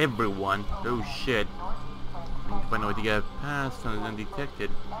 Everyone. Oh shit. I need to find a way to get past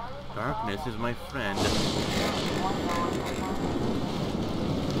undetected. Darkness is my friend.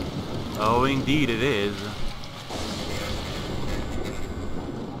 Oh, indeed it is.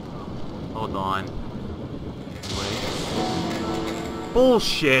 Hold on. Wait.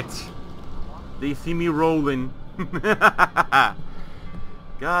 Bullshit! They see me rolling.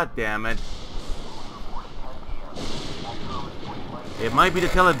 God damn it. It might be the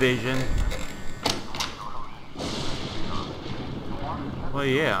television. Well,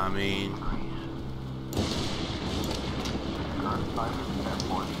 yeah, I mean...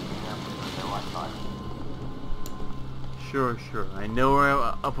 Sure. I know we're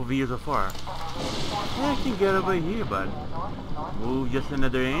up over here so far. I can get over here, but... move just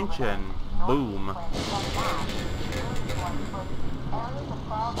another inch and... boom.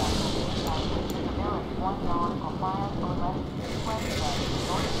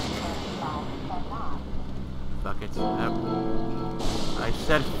 Fuck it. I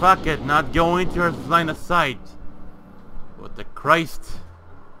said fuck it, not going to her line of sight. What the Christ?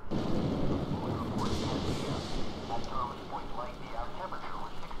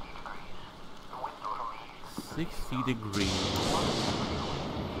 60 degrees.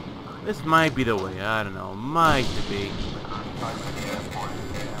 This might be the way, I don't know. Might be.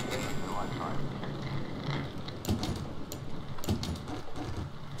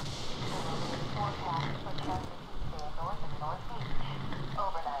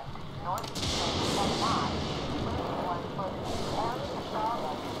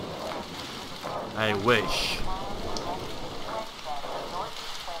 I wish.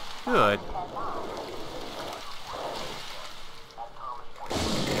 Good.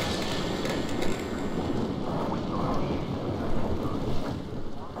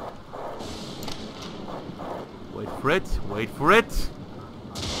 for it. Wait for it.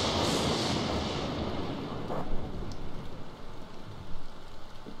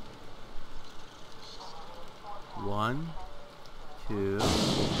 One, two.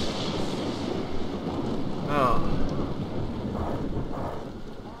 Oh.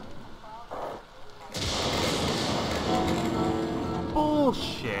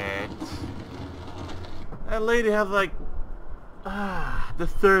 Bullshit. That lady has like the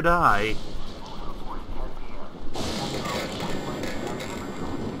third eye.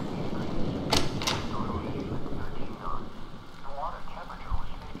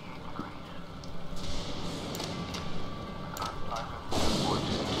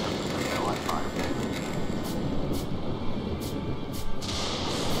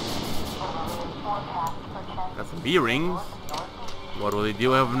 Got some earrings. What will they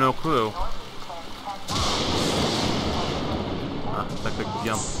do? I have no clue. It's like a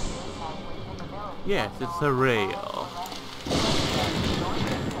jump. Yes, it's a rail.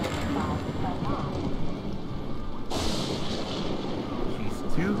 She's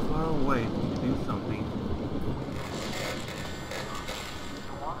too far away to do something.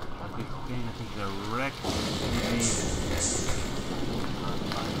 She's getting, I think, directly.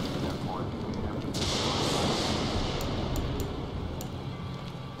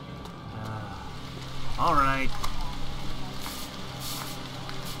 Alright.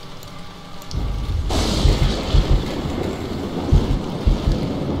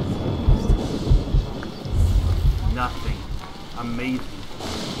 Nothing. Amazing.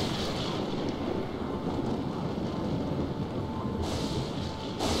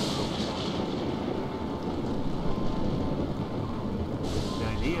 The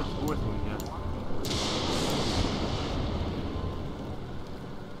idea of sportsman, yes.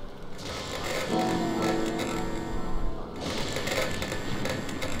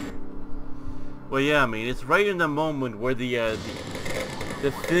 Well, yeah, I mean, it's right in the moment where the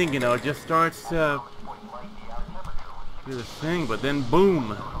thing, you know, just starts to do the thing, but then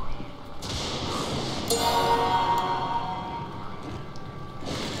boom.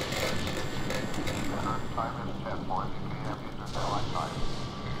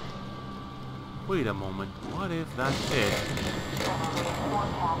 Wait a moment, what if that's it?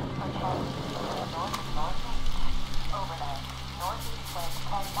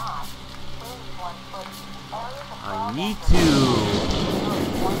 I need to...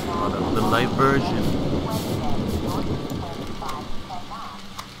 Oh, the live version.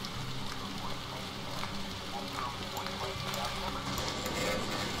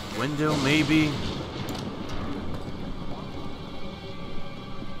 Window, maybe?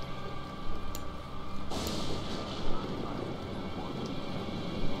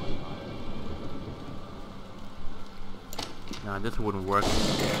 Nah, this wouldn't work.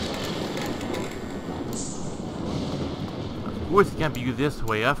 Of course it can't be used this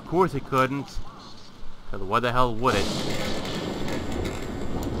way. Of course it couldn't. Because why the hell would it?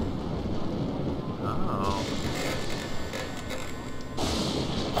 Oh.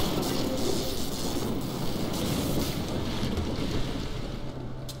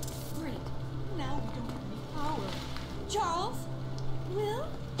 Great. Now we don't have any power. Charles? Will?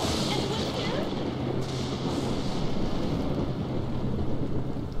 Anyone here?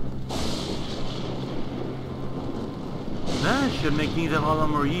 That should make things a lot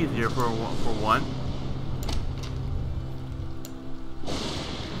more easier for one.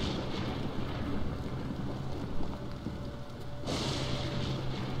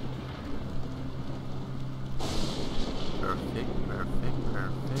 Perfect, perfect,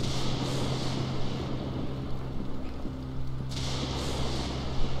 perfect.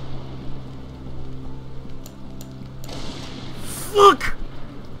 Fuck!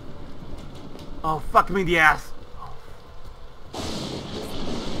 Oh, fuck me in the ass.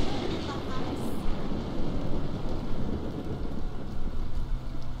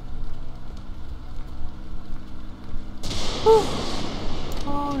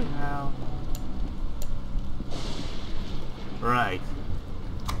 Oh, hell. Right.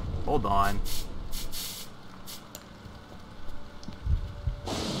 Hold on.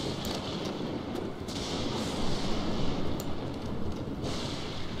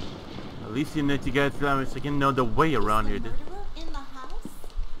 At least you need to get so you can know the way around here. In the house?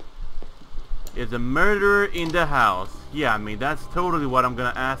 Is a murderer in the house? Yeah, I mean that's totally what I'm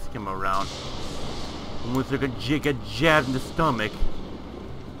gonna ask him around. Once they're gonna get jabbed in the stomach.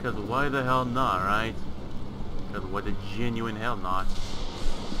 Because why the hell not, right? Because what the genuine hell not?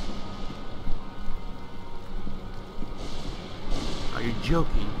 Are you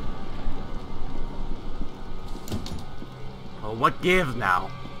joking? Well, what gives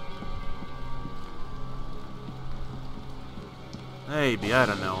now? Maybe, I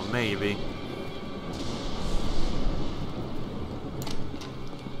don't know, maybe.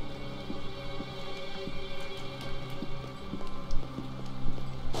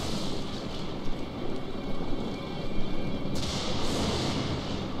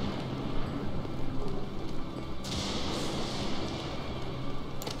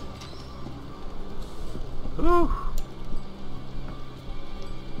 Whew.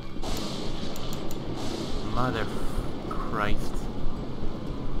 Mother Christ.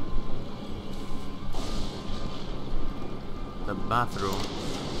 The bathroom.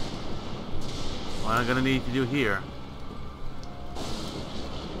 What am I gonna need to do here?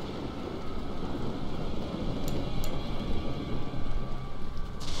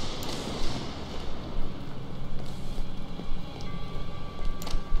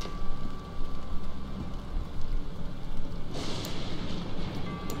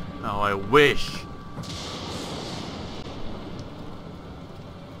 Oh, I wish.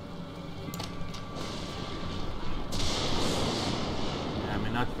 I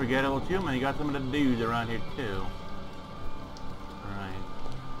mean, not to forget old human, you got some of the dudes around here too. Alright.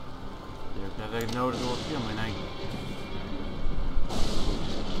 There's that notice old human, I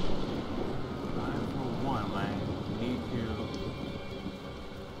for one, I need to.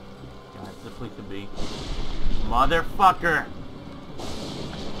 Yeah, that's the place to be. Motherfucker!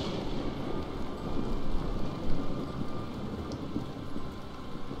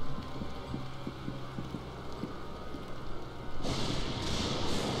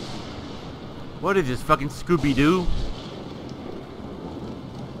 What is this, fucking Scooby-Doo?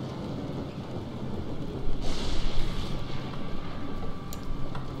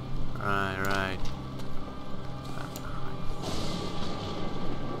 Right.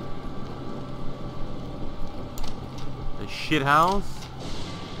 The shit house?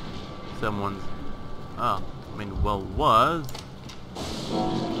 Someone's... Oh, I mean, well, was...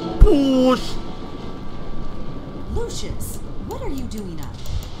 Push! Lucius, what are you doing up?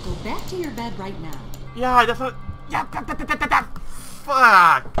 Go back to your bed right now. Yeah, that's what... Yeah,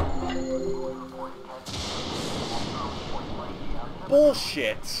 fuck!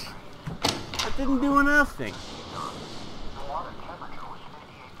 Bullshit! I didn't do nothing.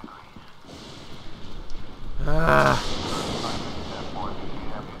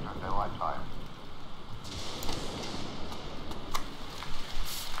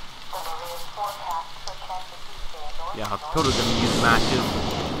 Yeah, I'm totally gonna use matches.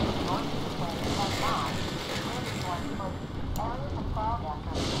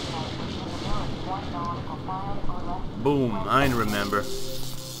 Boom, I remember.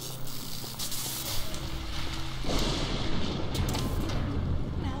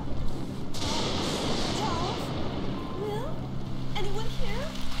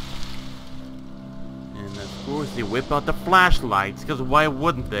 And of course they whip out the flashlights, because why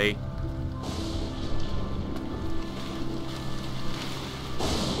wouldn't they?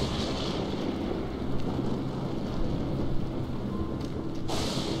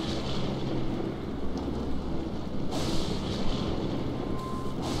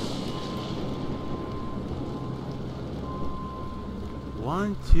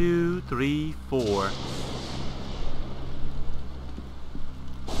 One, two, three, four.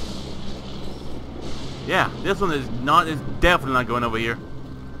 Yeah, this one is definitely not going over here.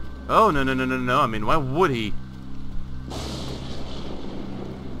 Oh, no. I mean, why would he?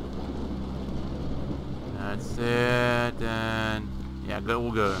 That's it, and yeah,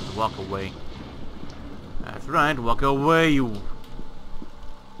 we'll go. Walk away. That's right, walk away, you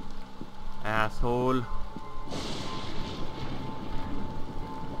asshole.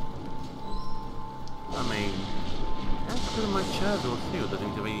 I mean, that's pretty much casual too. Doesn't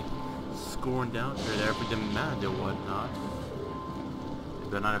seem to be scoring down for every demand or whatnot.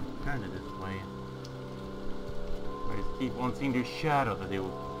 They're not apparent this way. I just keep on seeing their shadow that they will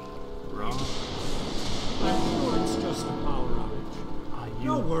wrong. I'm sure it's just a power outage.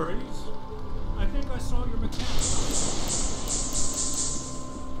 No worries. I think I saw your mechanics.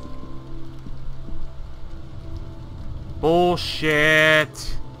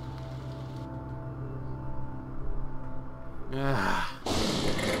 Bullshit. Ugh.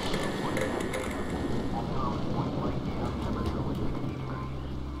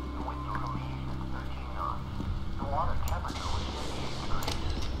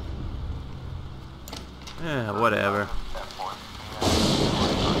 Yeah, whatever.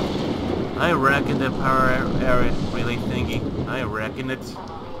 I reckon the power area really thingy. I reckon it.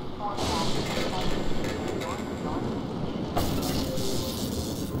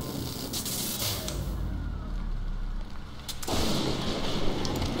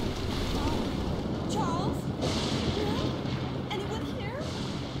 Charles? Anyone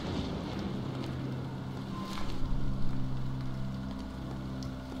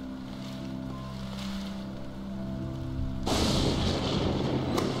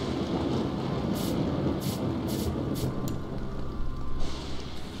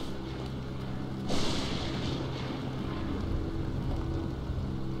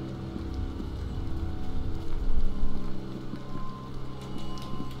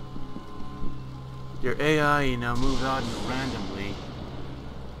Your AI, you know, moves out randomly.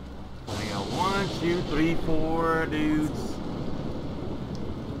 So I got 1, 2, 3, 4 dudes.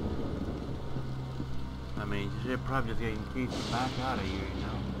 I mean, you should probably just get increased back out of here, you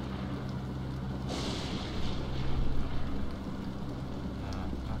know.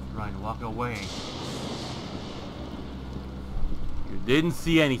 That's right, walk away. You didn't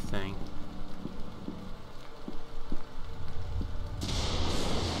see anything.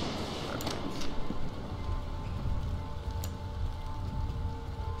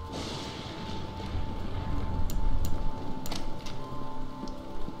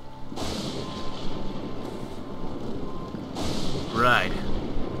 Right.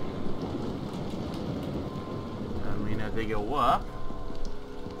 I mean, as they go up,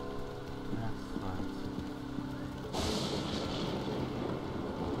 that's fine.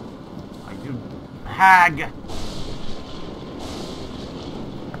 I do hag.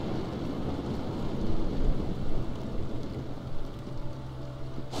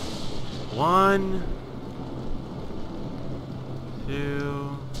 One,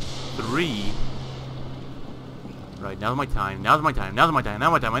 2, 3. Right, now's my time, now's my time, now's my time,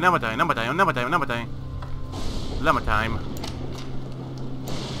 now's my time, now's my time, now's my time, now's my time, now's my time. Now's my time.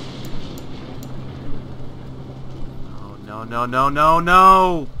 Oh, no, no, no, no,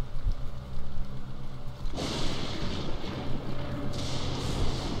 no!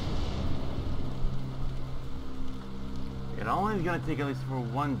 It only is gonna take at least for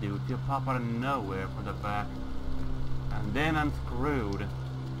one dude to pop out of nowhere from the back. And then I'm screwed.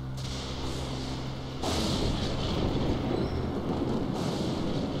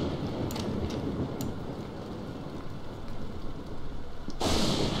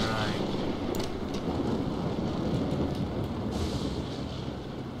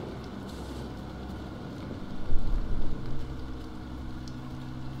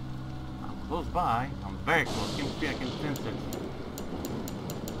 Close by. I'm very close. I can sense it.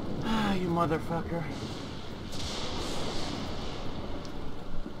 Ah, you motherfucker.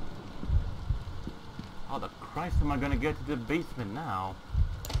 How the Christ am I gonna get to the basement now?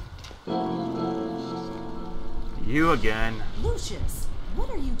 You again. Lucius, what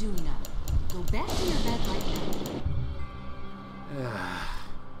are you doing up? Go back to your bed right now.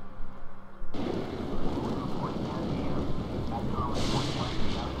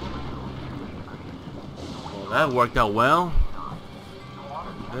 That worked out well.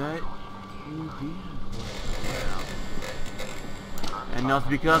 And that's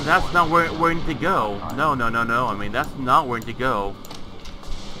because that's not where we need to go. No, no, no, no. I mean, that's not where we need to go.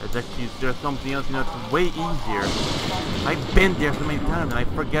 It's actually, there's something else, you know, it's way easier. I've been there so many times and I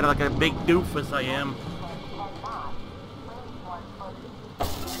forget like a big doofus I am.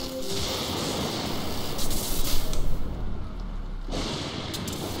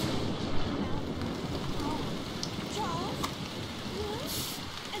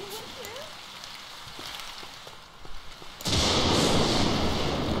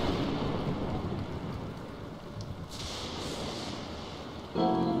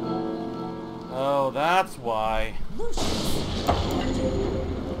 Oh, that's why. Lucius,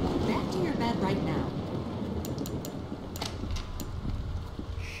 back to your bed right now.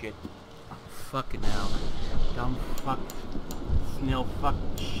 Shit. Fucking hell. Dumb fuck. Snail fuck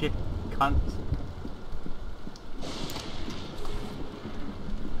shit cunt.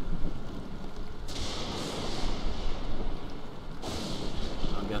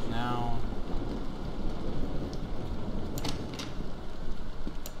 I guess now.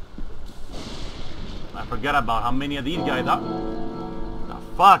 I forget about how many of these guys are. The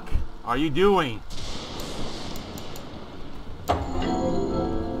fuck are you doing?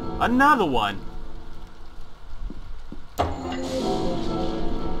 Another one.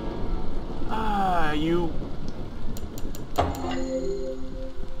 Ah, you.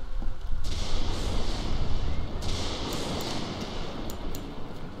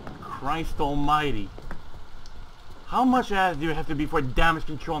 Christ almighty. How much do you have to be for damage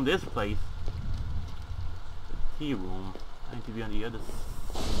control in this place? Room. I need to be on the other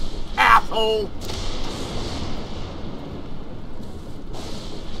asshole.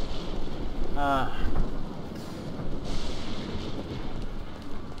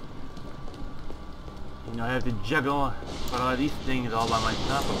 You know, I have to juggle all these things all by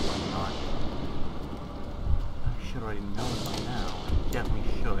myself or whatnot. I should already know it by now. I definitely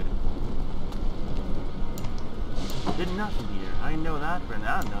should. Did nothing here. I know that for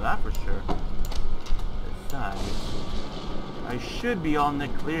now. I know that for sure. I should be on the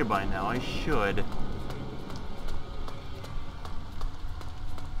clear by now. I should.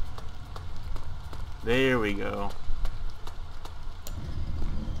 There we go.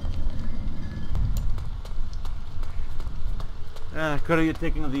 Could have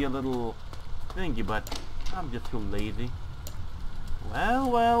taken the little thingy, but I'm just too lazy. Well,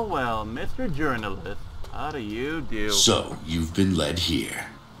 well, well, Mr. Journalist, how do you do? So, you've been led here.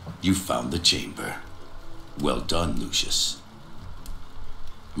 You found the chamber. Well done, Lucius.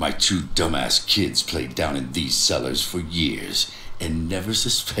 My two dumbass kids played down in these cellars for years and never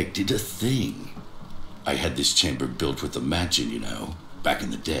suspected a thing. I had this chamber built with the mansion, you know, back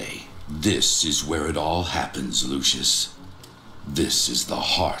in the day. This is where it all happens, Lucius. This is the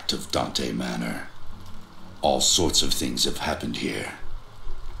heart of Dante Manor. All sorts of things have happened here.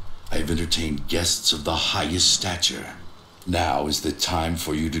 I have entertained guests of the highest stature. Now is the time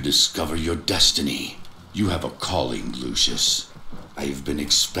for you to discover your destiny. You have a calling, Lucius. I have been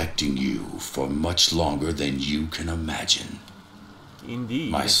expecting you for much longer than you can imagine.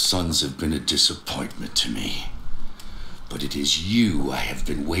 Indeed. My sons have been a disappointment to me. But it is you I have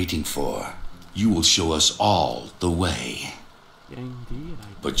been waiting for. You will show us all the way. Indeed,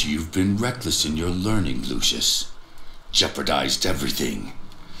 But you've been reckless in your learning, Lucius. Jeopardized everything.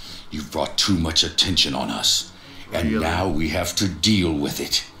 You've brought too much attention on us. And now we have to deal with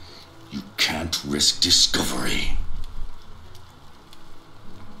it. You can't risk discovery.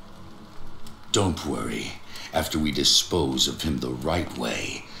 Don't worry. After we dispose of him the right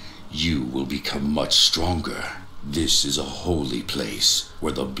way, you will become much stronger. This is a holy place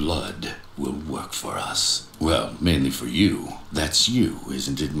where the blood will work for us. Well, mainly for you. That's you,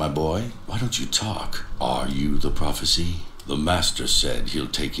 isn't it, my boy? Why don't you talk? Are you the prophecy? The master said he'll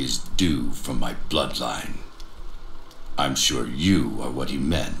take his due from my bloodline. I'm sure you are what he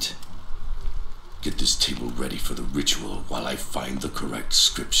meant. Get this table ready for the ritual while I find the correct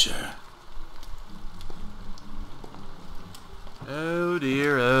scripture. Oh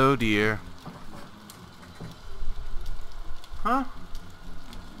dear, oh dear. Huh?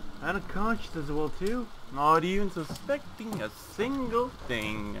 Unconscious as well too? Not even suspecting a single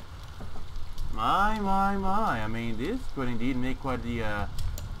thing. My, my. I mean, this could indeed make quite the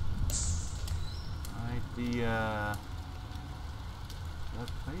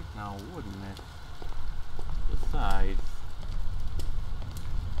place now, wouldn't it? Besides,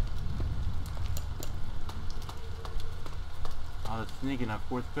 all the sneaking, of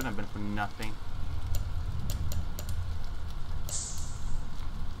course, couldn't have been for nothing.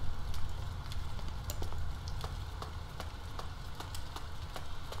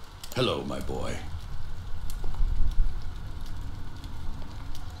 Hello, my boy.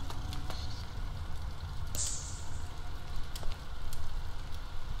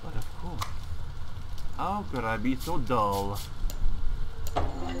 But of course, how could I be so dull?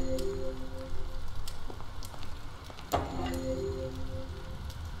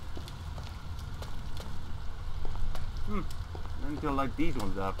 Until like these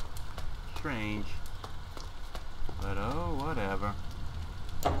ones up. Strange. But oh, whatever.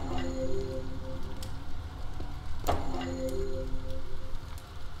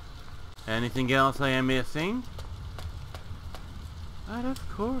 Anything else I am missing? But of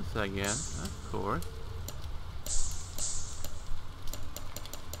course, I guess. Of course.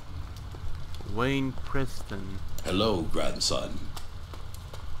 Wayne Preston. Hello, grandson.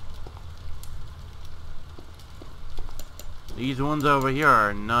 These ones over here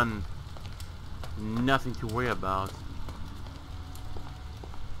are nothing to worry about.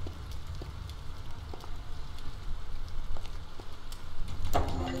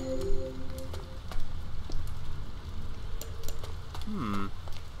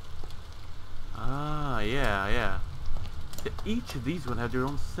 Yeah. Each of these will have their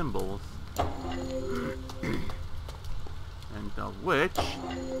own symbols. And of which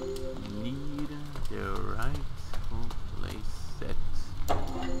need the rightful place set.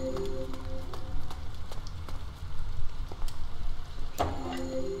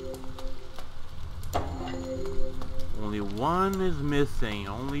 Only one is missing,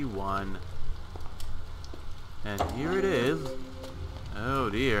 only one. And here it is. Oh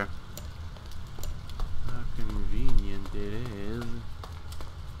dear. How convenient it is.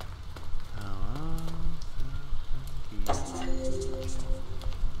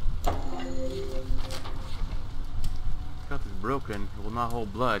 Cup is broken. It will not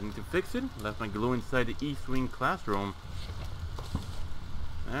hold blood. Need to fix it? Left my glue inside the East Wing classroom.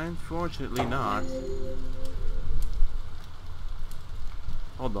 Unfortunately not.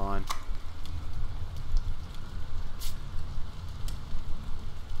 Hold on.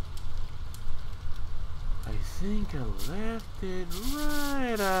 I think I left it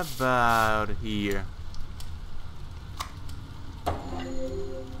right about here.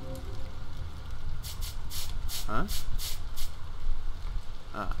 Huh?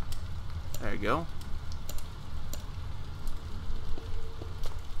 Ah, there you go.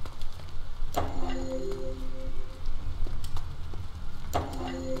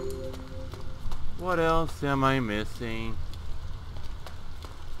 What else am I missing?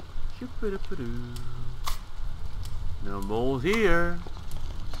 No moles here.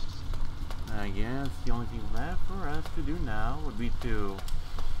 I guess the only thing left for us to do now would be to,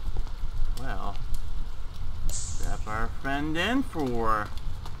 well, trap our friend in for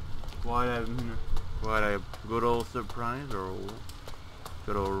what a good old surprise, or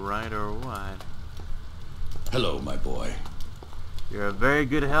good old ride, or what. Hello, my boy. You're a very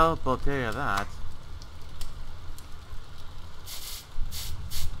good help, I'll tell you that.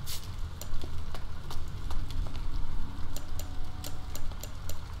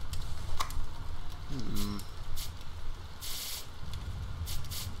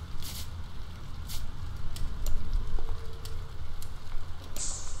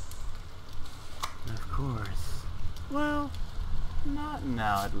 Of course. Well, not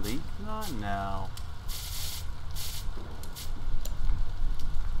now at least. Not now.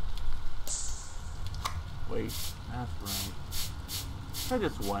 Wait, that's right. Try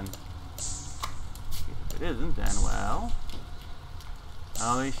this one. If it isn't, then well.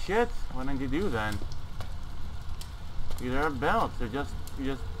 Holy shit! What did you do then? These are belts. You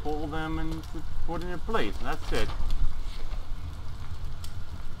just pull them and put in your place, and that's it.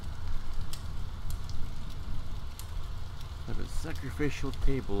 I have a sacrificial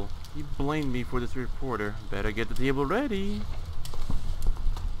table. He blamed me for this reporter. Better get the table ready.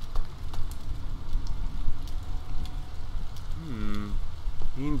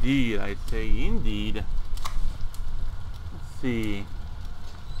 Indeed, I'd say indeed. Let's see.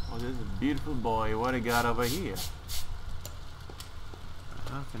 Oh, this is a beautiful boy. What I got over here?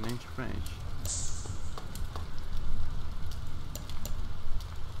 Half an inch French.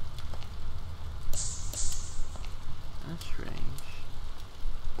 That's strange.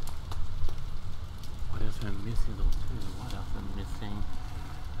 What else am I missing though too? What else am I missing?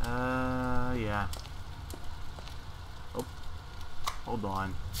 Yeah. Oh, hold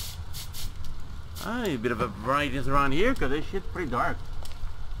on. A bit of a brightness around here because this shit's pretty dark.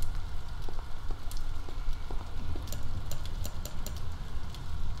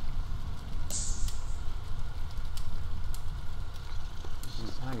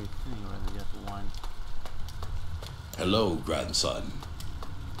 Entire thing rather than just one. Hello, grandson.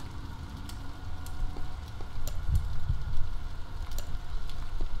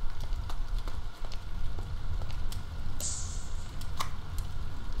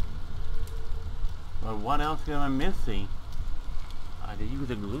 But what else am I missing? I did use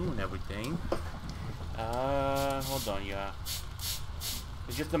the glue and everything. Hold on, yeah.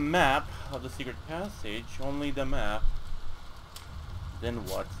 It's just a map of the secret passage, only the map. Then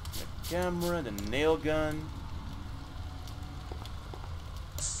what? The camera, the nail gun.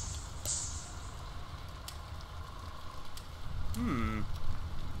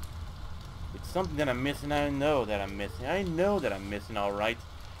 It's something that I'm missing. I know that I'm missing. I know that I'm missing, alright.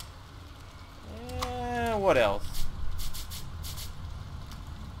 What else?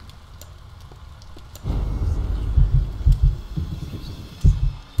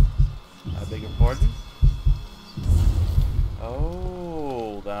 I beg your pardon?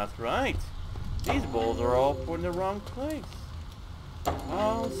 Oh, that's right. These bowls are all put in the wrong place.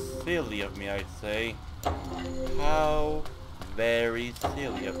 How silly of me, I'd say. How very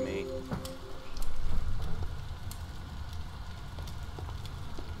silly of me.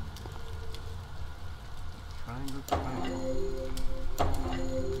 Triangle, triangle.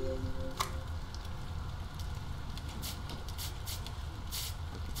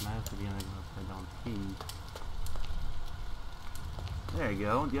 Upside down T. There you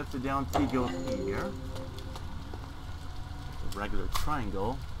go. The upside down T goes here. It's a regular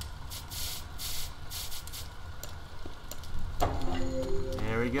triangle.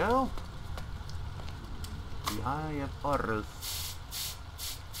 There we go. The Eye of Horus.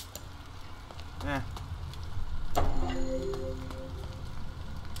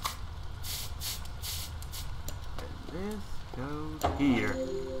 This goes here.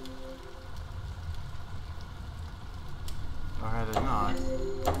 Or has it not?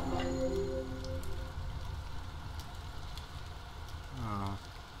 Oh.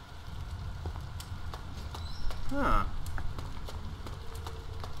 Huh.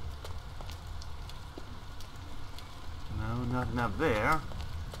 No, nothing up there.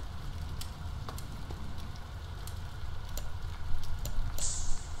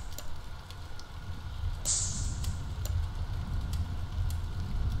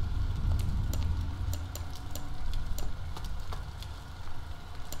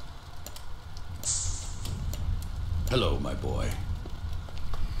 Hello, my boy.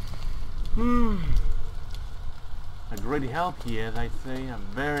 A great help he is, I'd say. A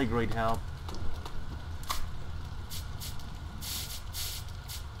very great help.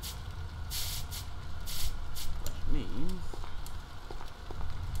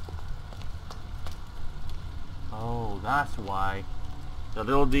 That's why.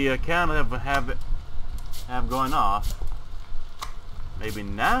 So the account have gone off. Maybe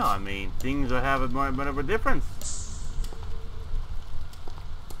now, I mean, things will have a bit of a difference.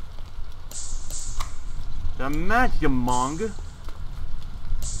 The magic mong.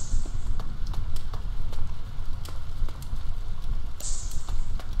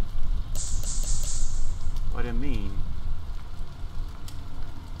 What do you mean?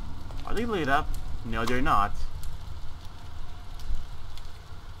 Are they lit up? No, they're not.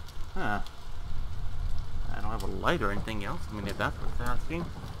 Huh. I don't have a light or anything else. I mean, if that's what it's asking.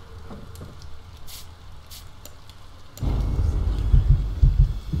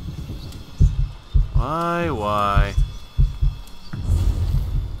 Why?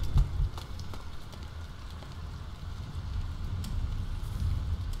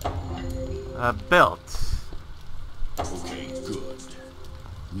 A belt. Okay, good.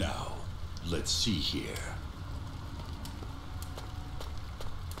 Now, let's see here.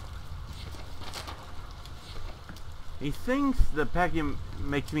 He thinks the package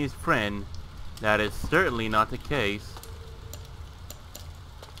makes me his friend. That is certainly not the case.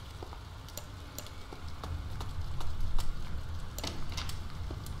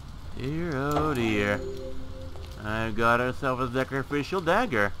 Dear, oh dear. I've got ourselves a sacrificial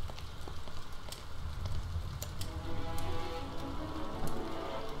dagger.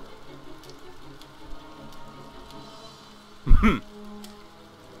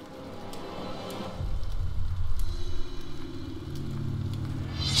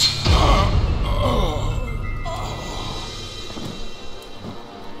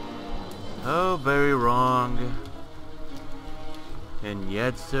 Oh, very wrong. And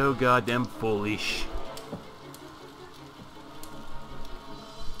yet so goddamn foolish.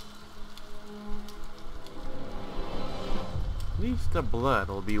 At least the blood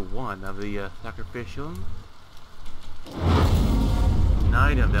will be one of the sacrificial.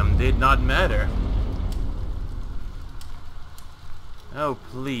 9 of them did not matter. Oh,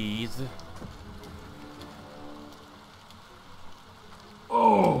 please.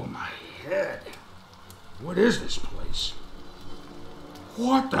 Oh, my head. What is this place?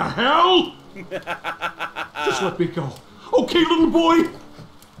 What the hell? Just let me go. Okay, little boy?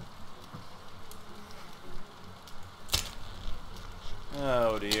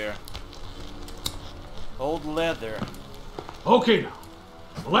 Oh, dear. Old leather. Okay, now.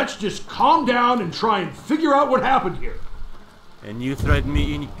 Let's just calm down and try and figure out what happened here. And you threaten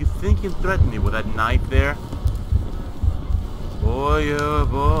me, and you think you threaten me with that knife there? Boy, oh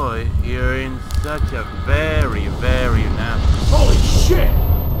boy, you're in such a very, very nasty... Holy shit!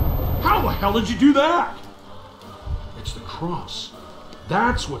 How the hell did you do that? It's the cross.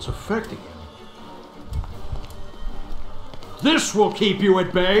 That's what's affecting him. This will keep you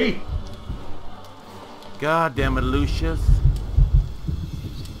at bay! God damn it, Lucius.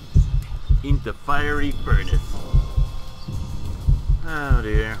 Into fiery furnace. Oh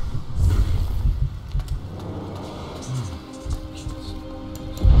dear.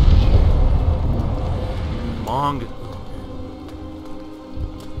 Mong.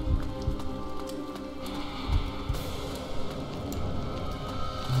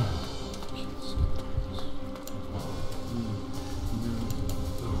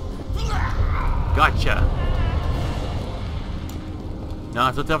 Gotcha.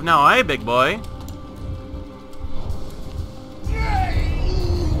 Not so tough now, eh, big boy?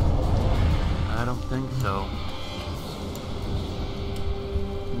 I don't think so.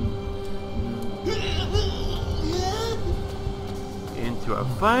 Into a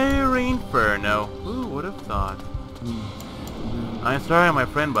fiery inferno. Who would have thought? I'm sorry, my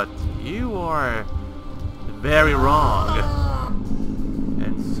friend, but you are very wrong.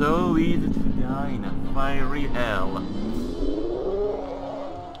 And so easy to die in a fiery hell.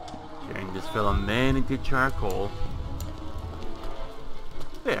 Turn this fellow man into charcoal.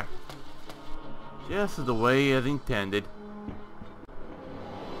 There. Just the way as intended.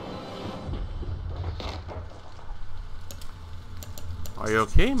 Are you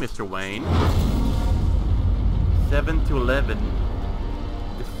okay, Mr. Wayne? 7 to 11.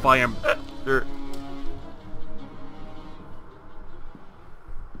 The fire...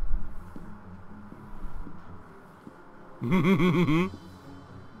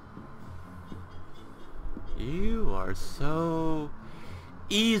 You are so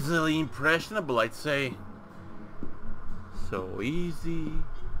easily impressionable, I'd say. So easy,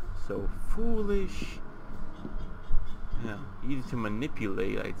 so foolish. Yeah, easy to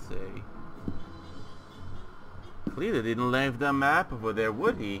manipulate, I'd say. Clearly didn't leave the map over there,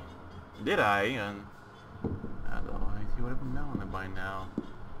 would he? Did I? And otherwise he would have known it by now.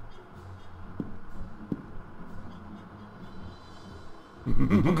 The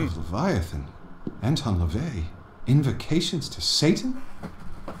Book of Leviathan. Anton LaVey. Invocations to Satan?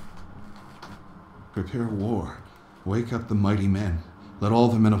 Prepare war. Wake up the mighty men. Let all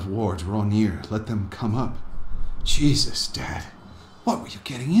the men of war draw near. Let them come up. Jesus, Dad. What were you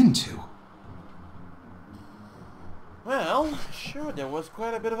getting into? Well, sure, there was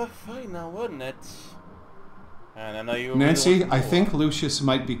quite a bit of a fight now, wasn't it? And I know you Nancy, really I think Lucius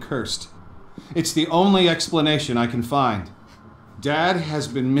might be cursed. It's the only explanation I can find. Dad has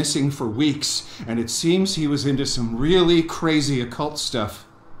been missing for weeks, and it seems he was into some really crazy occult stuff.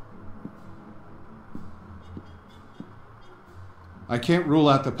 I can't rule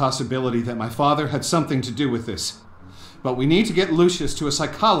out the possibility that my father had something to do with this. But we need to get Lucius to a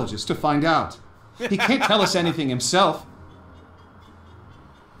psychologist to find out. He can't tell us anything himself.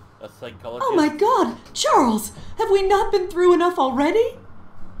 A psychologist? Oh my God! Charles! Have we not been through enough already?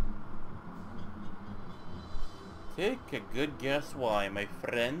 Take a good guess why, my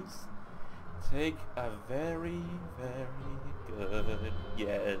friends. Take a very, very good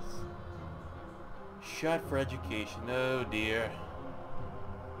guess. Shot for education. Oh dear.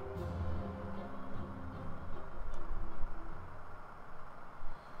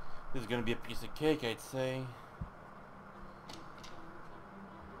 This is gonna be a piece of cake, I'd say.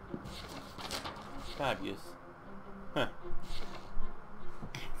 Fabius. Huh.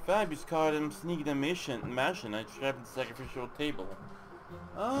 Fabius caught him sneaking a mashing and trapped the sacrificial table.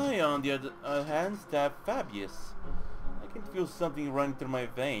 I, on the other hand, stabbed Fabius. I can feel something running through my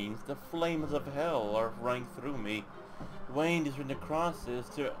veins. The flames of hell are running through me. Weighing these crosses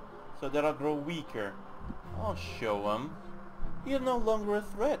so that I'll grow weaker. I'll show him. He is no longer a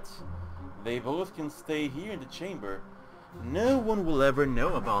threat. They both can stay here in the chamber. No one will ever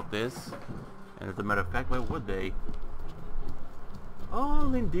know about this. And as a matter of fact, why would they?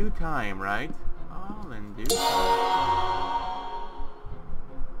 All in due time, right? All in due time.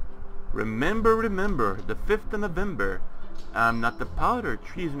 Remember, remember, the 5th of November. I'm not the powder,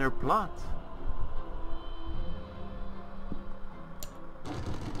 treason, or plot.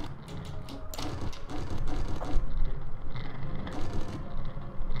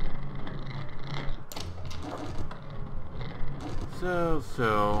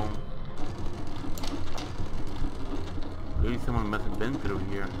 So... Maybe someone must have been through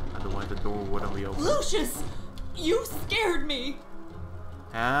here, otherwise the door wouldn't be open. Lucius! You scared me!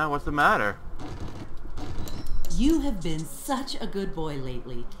 What's the matter? You have been such a good boy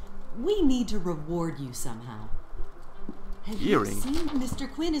lately. We need to reward you somehow. Have you seen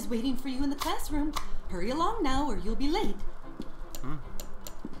Mr. Quinn is waiting for you in the classroom? Hurry along now or you'll be late.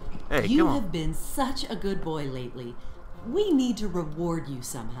 Hey, you come on. have been such a good boy lately. We need to reward you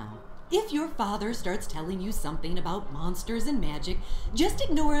somehow. If your father starts telling you something about monsters and magic, just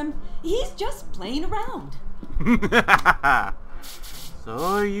ignore him. He's just playing around.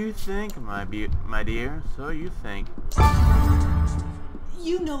 So you think, my dear, so you think.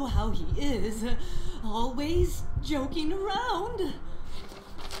 You know how he is. Always joking around.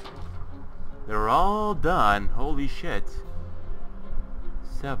 They're all done. Holy shit.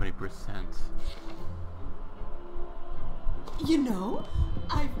 70%. You know,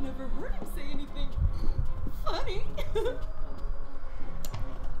 I've never heard him say anything funny.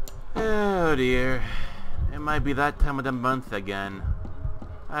 Oh dear. It might be that time of the month again.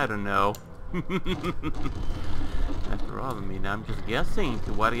 I don't know. After all, I mean, I'm just guessing.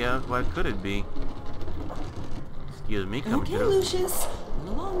 What could it be? Excuse me, come okay, through. Lucius.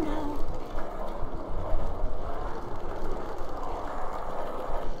 Run along now.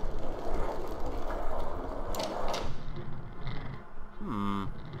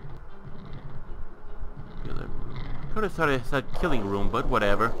 Could have started a killing room, but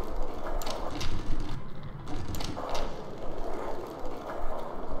whatever.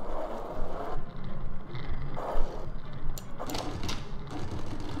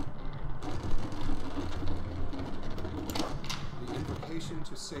 The invocation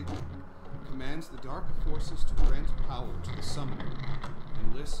to Satan commands the dark forces to grant power to the summoner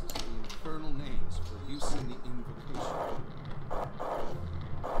and lists the infernal names for use in the invocation.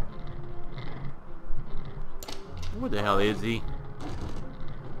 Where the hell is he?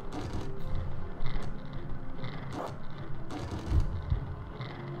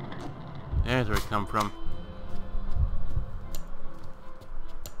 There's where it come from.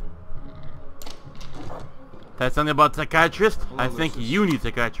 That's something about psychiatrist? Hello, I think Lucius. you need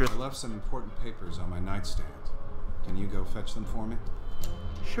psychiatrist. I left some important papers on my nightstand. Can you go fetch them for me?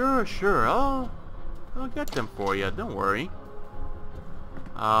 Sure. I'll get them for you. Don't worry.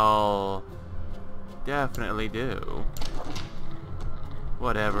 I'll definitely do.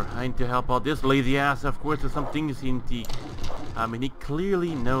 Whatever. I need to help out this lazy ass. Of course, there's some things he I mean, he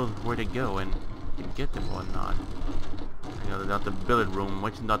clearly knows where to go and to get them or not. You know, not the billiard room,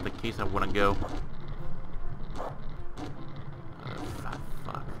 which is not the case I want to go. Fat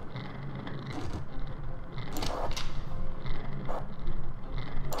fuck.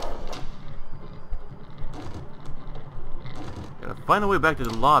 Gotta find a way back to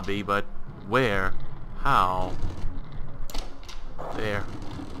the lobby, but where? How? There.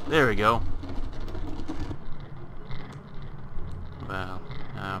 There we go. Well,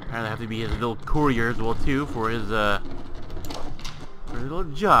 apparently I have to be his little courier as well too for his little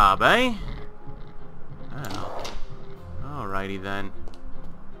job, eh? Well, alrighty then.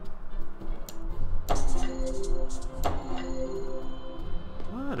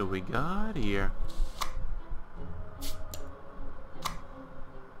 What do we got here?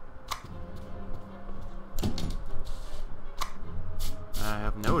 I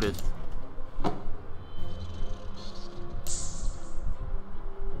have noticed.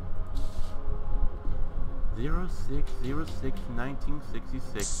 Zero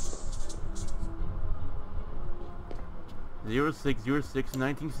 1966.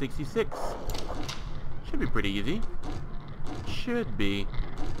 06/06/1966. Should be pretty easy. Should be.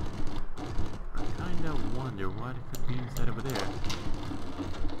 I kinda wonder what it could be inside over there.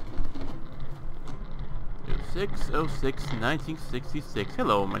 06/06/1966.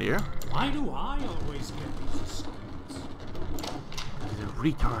 Hello, my dear. Why do I always get these assignments? He's a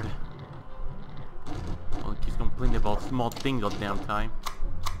retard. Well, he's complaining about small things all the damn time.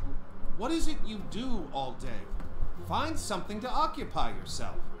 What is it you do all day? Find something to occupy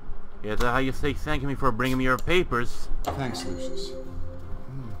yourself. Yeah, that's how you say thank me for bringing me your papers. Thanks, Lucius.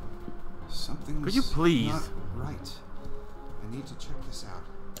 Something's Could you please? not right. I need to check this out.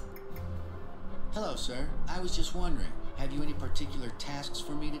 Hello, sir. I was just wondering, have you any particular tasks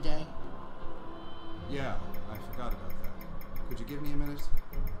for me today? Yeah, I forgot about that. Could you give me a minute?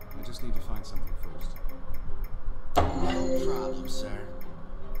 I just need to find something first. No problem, sir.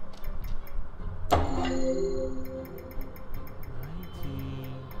 19.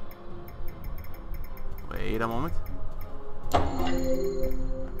 Wait a moment. I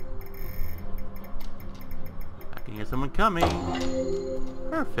can hear someone coming.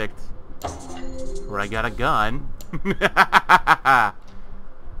 Perfect. Where I got a gun.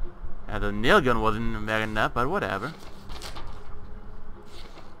 And the nail gun wasn't bad enough, but whatever.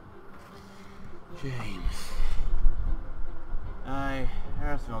 James.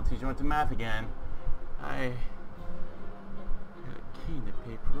 Arsenal teacher went to math again. I got a key in the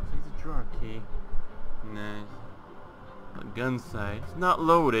paper. Looks like it's a drawer key. Nice. A gun sight. It's not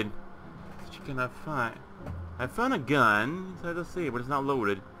loaded. What you cannot find. I found a gun inside the safe, but it's not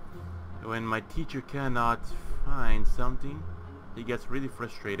loaded. When my teacher cannot find something, he gets really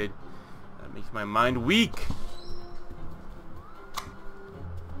frustrated. That makes my mind weak.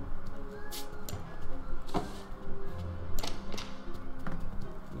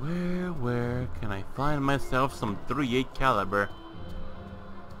 Where can I find myself some .38 caliber?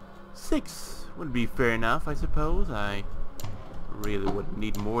 6 would be fair enough, I suppose. I really wouldn't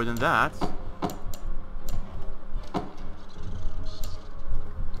need more than that.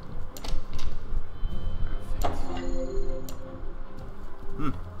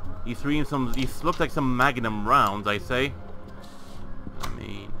 These look like some Magnum rounds, I say. I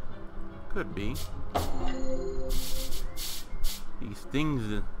mean, could be. These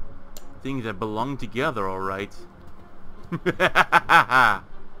things that belong together, all right.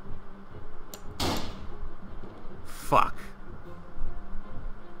 Fuck.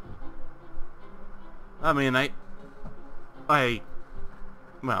 I mean,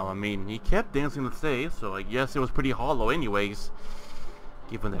 well, I mean, he kept dancing the safe, so I guess it was pretty hollow anyways.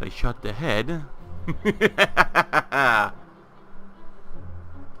 Given that I shot the head.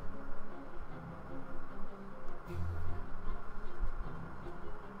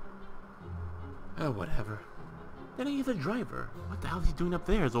 Oh, whatever. Then he's a driver. What the hell is he doing up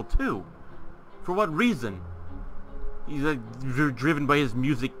there as well, too? For what reason? He's driven by his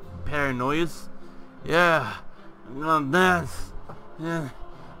music paranoias. Yeah, I'm gonna dance. Yeah,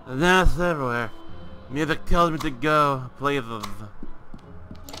 dance everywhere. Music tells me to go places.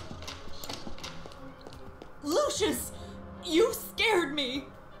 Lucius! You scared me!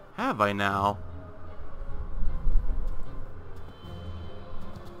 Have I now?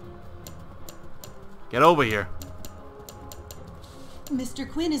 Get over here.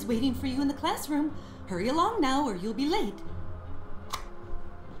 Mr. Quinn is waiting for you in the classroom. Hurry along now or you'll be late.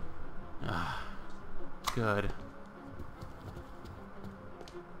 Ah, good.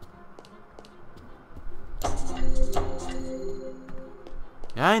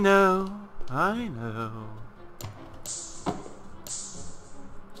 I know.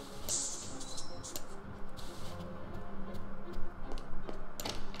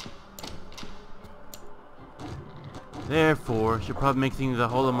 Therefore, should probably make things a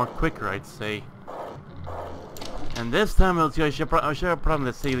whole lot more quicker, I'd say. And this time, I should probably,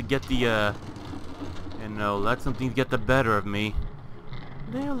 let's say, get the, you know, let some things get the better of me.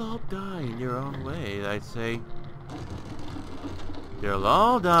 They'll all die in their own way, I'd say. They'll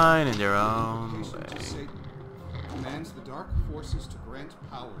all die in their own way. Satan commands the dark forces to grant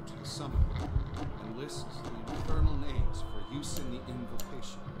power to the summoner and lists the infernal names for use in the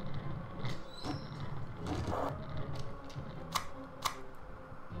invocation.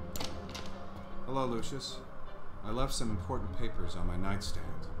 Hello, Lucius. I left some important papers on my nightstand.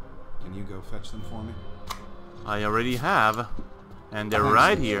 Can you go fetch them for me? I already have. And they're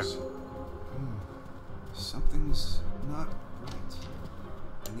right here. Something's not right.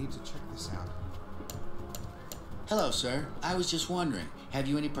 I need to check this out. Hello, sir. I was just wondering, have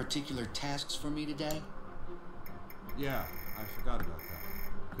you any particular tasks for me today? Yeah, I forgot about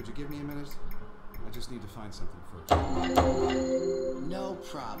that. Could you give me a minute? I just need to find something first. No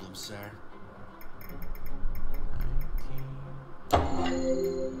problem, sir.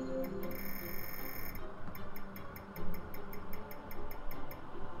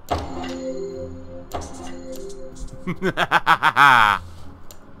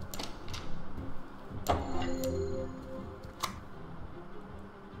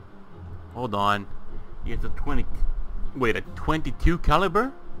 Hold on. It's a 20... Wait, a 22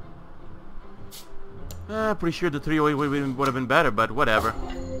 caliber? Pretty sure the 308 would have been better, but whatever.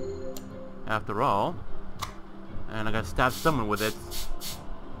 After all. And I gotta stab someone with it.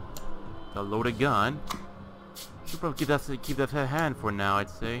 A loaded gun. Should probably keep that hand for now, I'd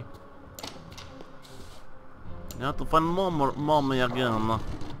say. Not to find mommy again. What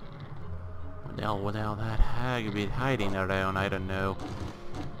the hell that hag be hiding around? I don't know.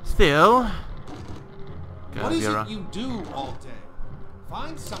 Still. What is it you do all day?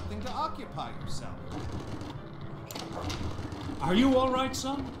 Find something to occupy yourself. Are you all right,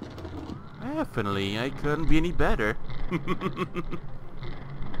 son? Definitely. I couldn't be any better.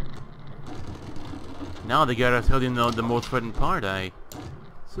 Now they gotta tell you the most threatened part. I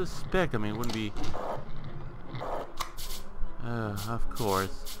suspect. I mean, it wouldn't be. Of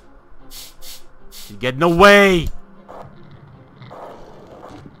course. You're getting away!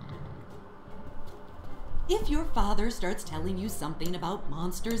 If your father starts telling you something about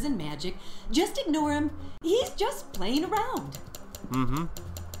monsters and magic, just ignore him. He's just playing around. Mm-hmm.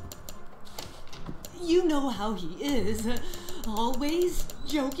 You know how he is. Always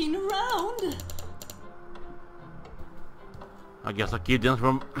joking around. I guess I'll keep them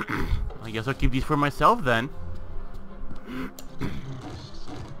from... I guess I'll keep these for myself then.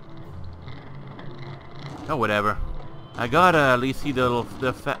 Oh, whatever. I gotta at least see the oh,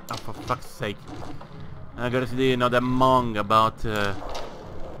 for fuck's sake. I gotta see the, you know, that mong about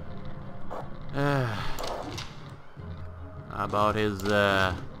his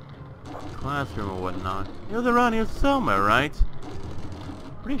classroom or whatnot. It was around here somewhere, right?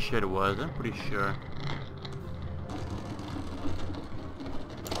 Pretty sure it was. I'm pretty sure.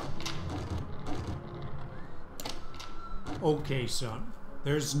 Okay, son.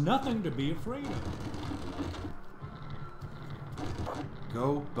 There's nothing to be afraid of.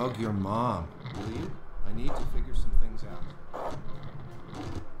 Go bug your mom, will you? I need to figure some things out.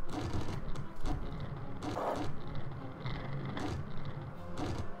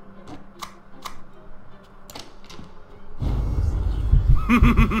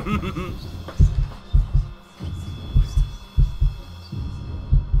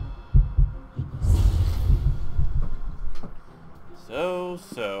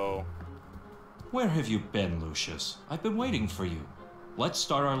 So. Where have you been, Lucius? I've been waiting for you. Let's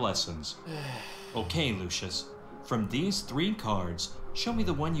start our lessons. Okay, Lucius. From these 3 cards, show me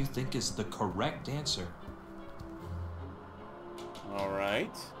the one you think is the correct answer.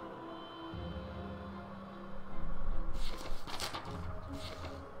 Alright.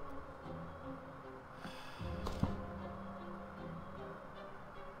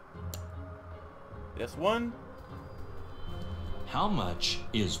 This one? How much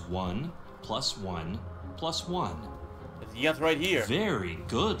is 1 plus 1 plus 1? It's the answer right here. Very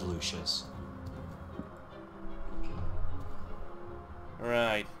good, Lucius.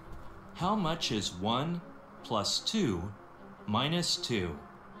 Right. How much is 1 plus 2 minus 2?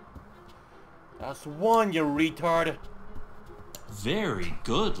 That's 1, you retard. Very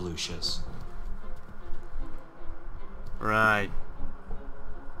good, Lucius. Right.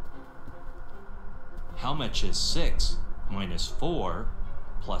 How much is 6 minus 4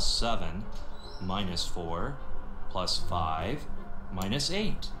 plus 7 minus 4 plus 5 minus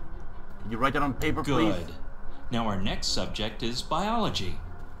 8? Can you write that on paper, please? Good. Now our next subject is biology.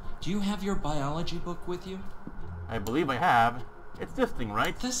 Do you have your biology book with you? I believe I have. It's this thing,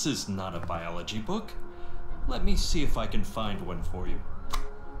 right? This is not a biology book. Let me see if I can find one for you.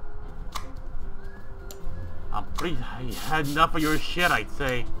 I had enough of your shit, I'd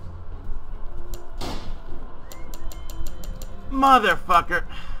say. Motherfucker.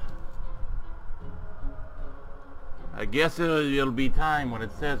 I guess it'll be time when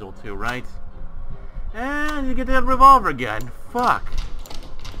it says it'll to, right? And you get that revolver again. Fuck.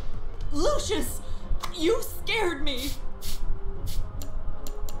 Lucius! You scared me!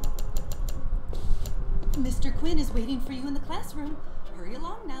 Mr. Quinn is waiting for you in the classroom. Hurry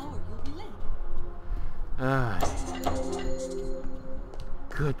along now or you'll be late.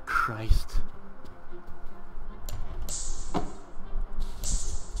 Good Christ.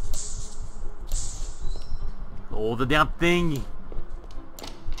 Hold the damn thing.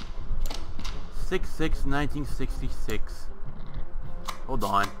 6/6/1966. Hold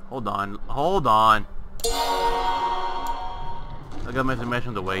on. I got my information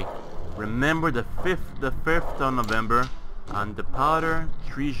on the way. Remember the 5th of November on the powder,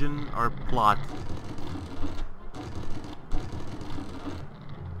 treason, or plot.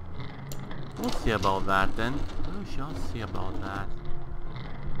 We'll see about that then. We shall see about that.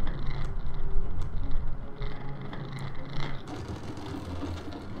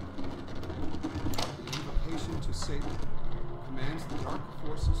 Invocation to Satan commands the dark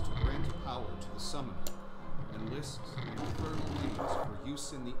forces to grant power to the summoner and lists infernal names for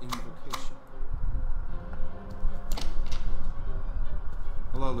use in the invocation.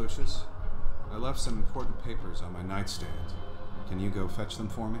 Hello, Lucius. I left some important papers on my nightstand. Can you go fetch them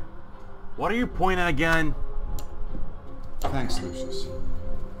for me? What are you pointing at again? Thanks, Lucius.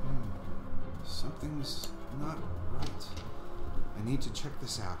 Something's not right. I need to check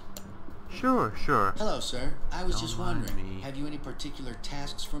this out. Sure. Hello, sir. I was just Don't mind wondering, me. have you any particular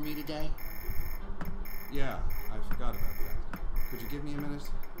tasks for me today? Yeah, I forgot about that. Could you give me a minute?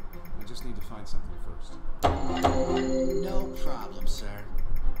 I just need to find something first. No problem, sir.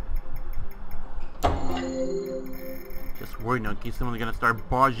 Just worried now in case someone's gonna start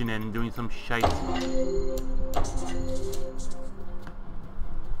barging in and doing some shite.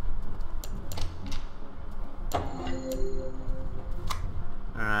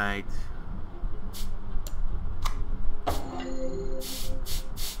 Alright. It's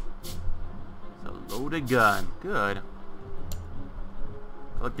a loaded gun. Good.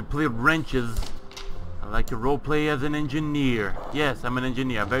 I like to play with wrenches. I like to roleplay as an engineer. Yes, I'm an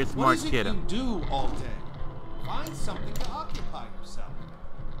engineer. A very smart kid. What is it you do all day? Find something to occupy yourself.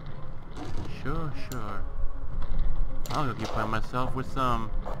 Sure. I'll occupy myself with some,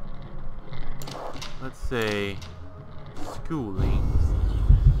 let's say, schooling.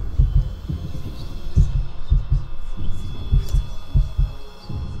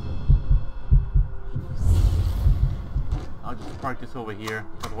 I'll just park this over here,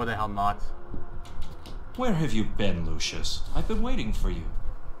 but what the hell not? Where have you been, Lucius? I've been waiting for you.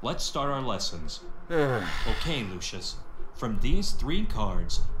 Let's start our lessons. Okay, Lucius. From these 3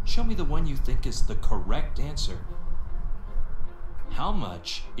 cards, show me the one you think is the correct answer. How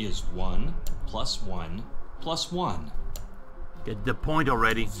much is 1 + 1 + 1? Get the point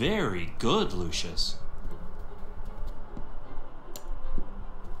already. Very good, Lucius.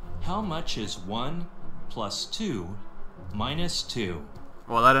 How much is 1 + 2 - 2?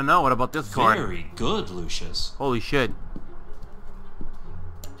 Well, I don't know. What about this card? Very good, Lucius. Holy shit.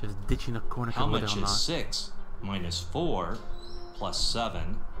 Just ditching a corner. How much is 6 - 4 +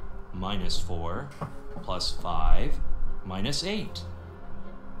 7 - 4 + 5 - 8?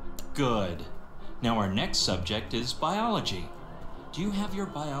 Good. Now our next subject is biology. Do you have your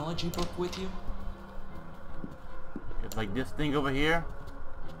biology book with you? It's like this thing over here.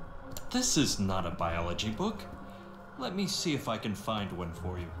 This is not a biology book. Let me see if I can find one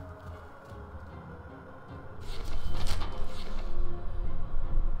for you.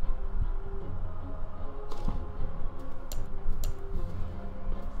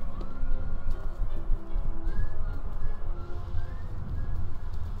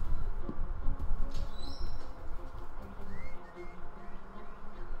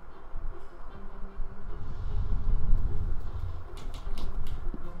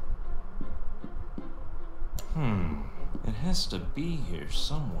 It has to be here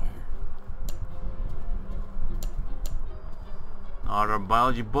somewhere. Our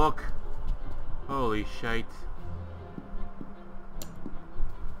biology book. Holy shite.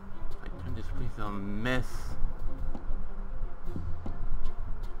 I turned this place a mess.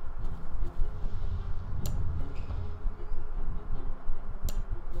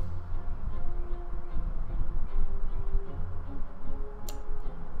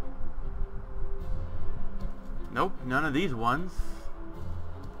 Nope, none of these ones.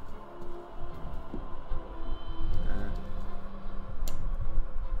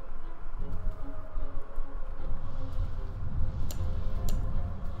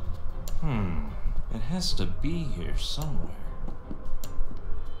 It has to be here somewhere.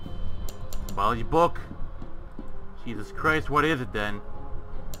 Biology book. Jesus Christ, what is it then?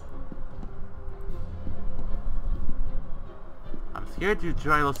 I'm scared to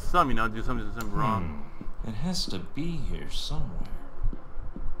try a little something, you know, do something wrong. It has to be here somewhere.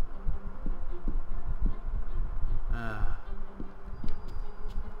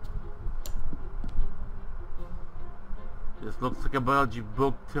 This looks like a biology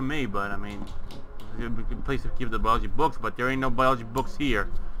book to me, but I mean, it's a good place to keep the biology books, but there ain't no biology books here.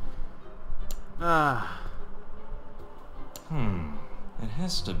 It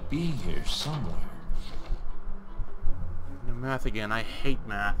has to be here somewhere. No math again. I hate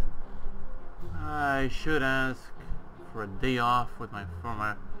math. I should ask for a day off with my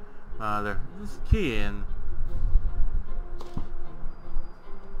father. This key in.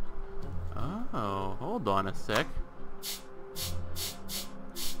 Oh, hold on a sec.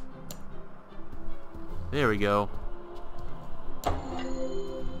 There we go.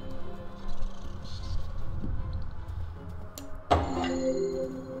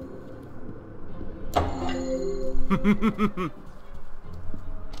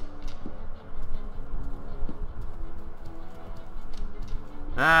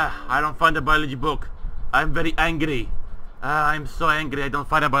 I don't find a biology book. I'm very angry. I'm so angry I don't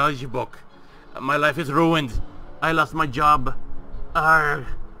find a biology book. My life is ruined. I lost my job.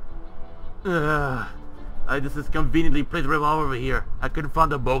 This is conveniently placed right over here. I couldn't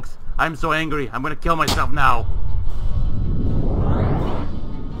find the books. I'm so angry. I'm gonna kill myself now.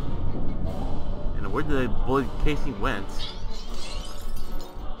 And where did the bullet casing went?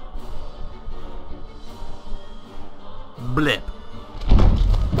 Blip.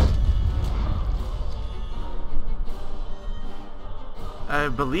 I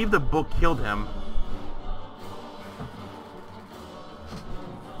believe the book killed him.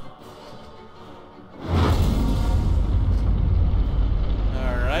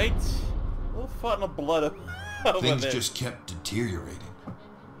 Alright. A little funnel of blood over Things there. just kept deteriorating.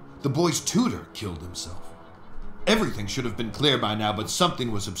 The boy's tutor killed himself. Everything should have been clear by now, but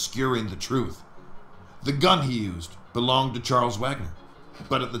something was obscuring the truth. The gun he used belonged to Charles Wagner.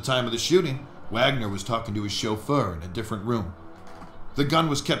 But at the time of the shooting, Wagner was talking to his chauffeur in a different room. The gun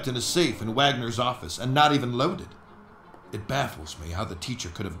was kept in a safe in Wagner's office and not even loaded. It baffles me how the teacher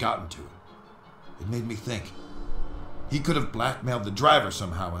could have gotten to it. It made me think. He could have blackmailed the driver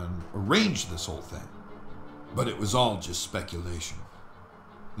somehow and arranged this whole thing. But it was all just speculation.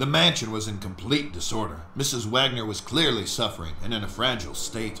 The mansion was in complete disorder. Mrs. Wagner was clearly suffering and in a fragile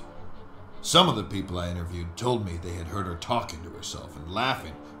state. Some of the people I interviewed told me they had heard her talking to herself and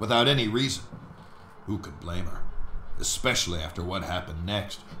laughing without any reason. Who could blame her? Especially after what happened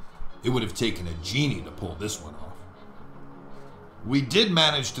next. It would have taken a genie to pull this one off. We did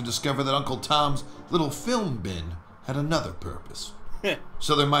manage to discover that Uncle Tom's little film bin had another purpose.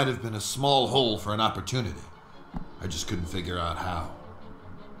 So there might have been a small hole for an opportunity. I just couldn't figure out how.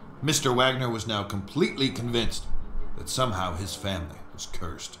 Mr. Wagner was now completely convinced that somehow his family was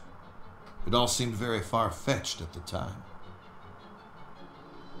cursed. It all seemed very far-fetched at the time.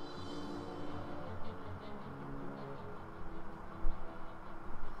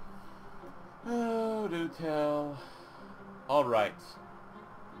 Oh, do tell. Alright.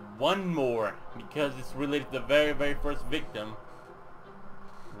 One more, because it's related to the very, very first victim.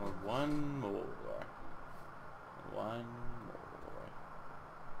 One more. One more.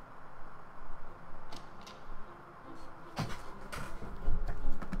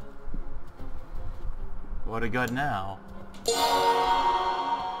 What I got now?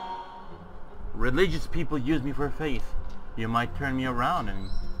 Religious people use me for faith. You might turn me around and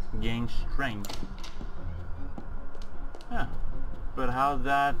gain strength. Yeah, but how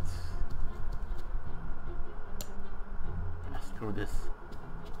that... Screw this.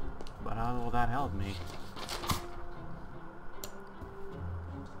 But how will that help me?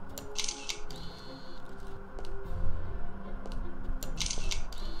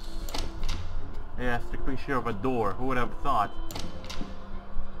 Yeah, it's the quick share of a door. Who would have thought?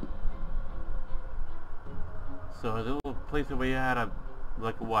 So a little place where you had a,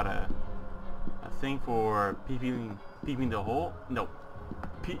 like what, a thing for peeping the hole? No,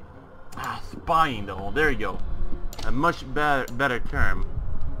 spying the hole. There you go. A much better term.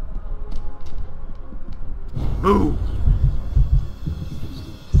 Boo!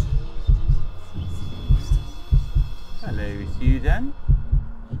 Hello, Susan.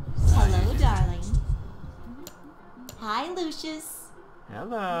 Hello, darling. Hi, Lucius.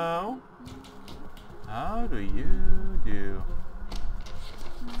 Hello. How do you do?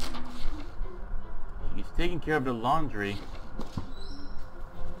 She's taking care of the laundry.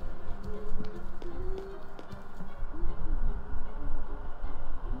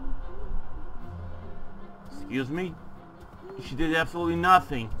 Excuse me? She did absolutely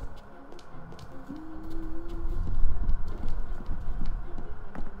nothing.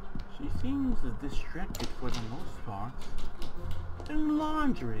 She seems distracted for the most part. Doing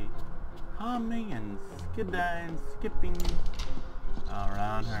laundry, humming and skipping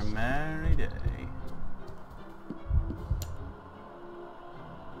around her merry day.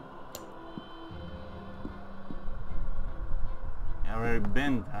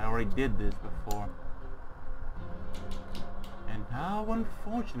 I already did this before. And how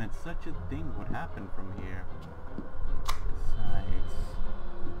unfortunate such a thing would happen from here. Besides...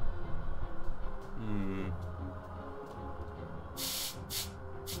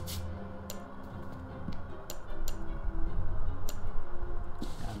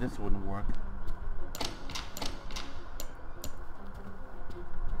 Yeah, this wouldn't work.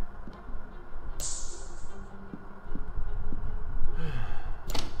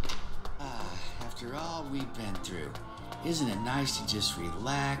 After all we've been through, isn't it nice to just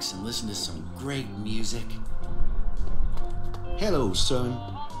relax and listen to some great music? Hello, son.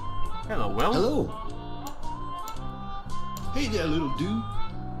 Hello, Will. Hello. Hey there, little dude.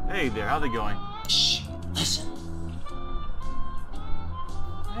 Hey there, how's it going? Shh, listen.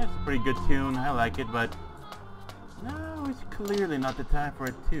 That's a pretty good tune, I like it, but... No, it's clearly not the time for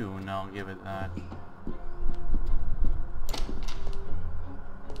a tune, I'll give it that.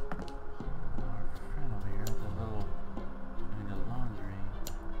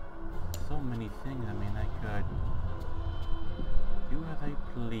 Things, I mean, I could do as I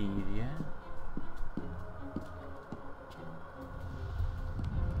please, yeah?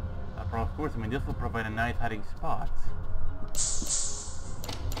 Of course, I mean, this will provide a nice hiding spot.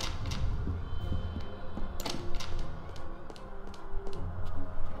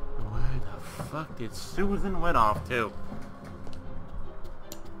 Where the fuck did Susan went off to?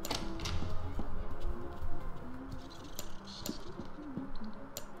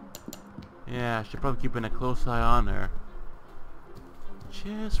 Yeah, I should probably keep a close eye on her.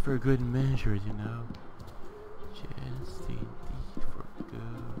 Just for good measures, you know. Just indeed for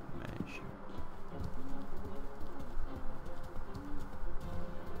good measure.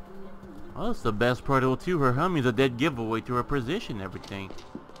 Well, that's the best part of it too. Her humming's a dead giveaway to her position and everything.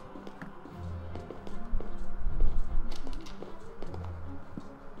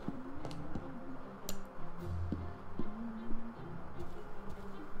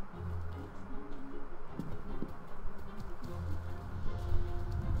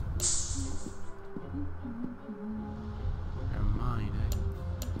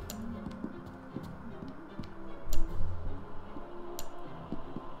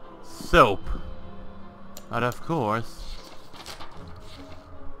 Soap. But of course.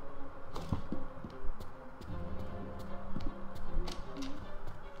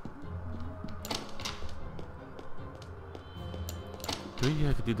 Do you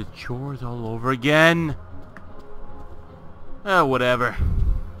have to do the chores all over again? Oh, whatever.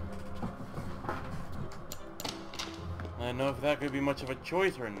 I don't know if that could be much of a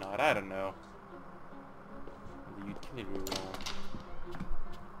choice or not. I don't know. The utility room.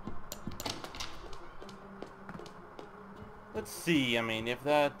 Let's see, I mean, if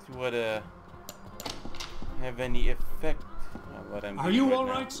that would have any effect on what I'm doing. Are you right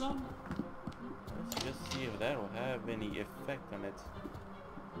alright, now. son? Let's just see if that will have any effect on it.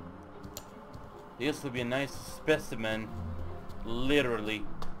 This will be a nice specimen, literally.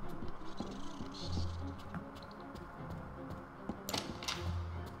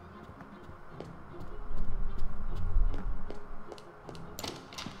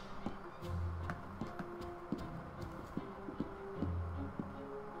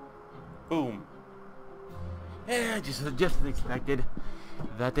 Boom. Yeah, just as expected.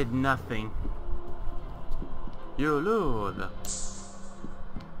 That did nothing. Yo, Lord.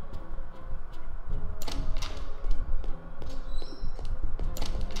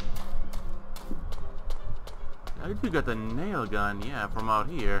 I think we got the nail gun, yeah, from out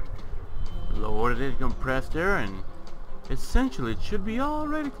here. Lowered it, compressed air, and essentially it should be all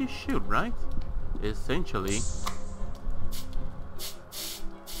ready to shoot, right? Essentially.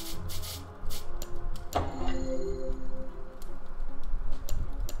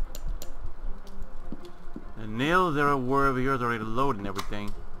 The nails that were over here is already loaded and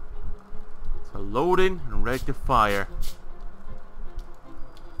everything. So loaded and ready to fire.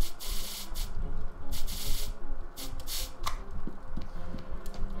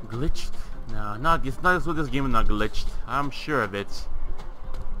 glitched? No, not. It's not. So this game is not glitched. I'm sure of it.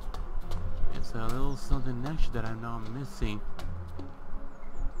 It's a little something extra that I know I'm missing.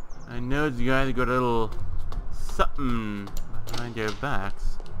 I know you guys got a little something behind their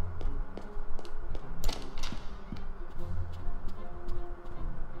backs.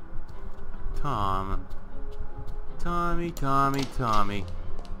 Tom. Tommy.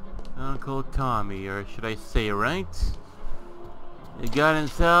 Uncle Tommy, or should I say, right? He got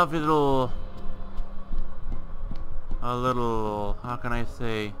himself a little, how can I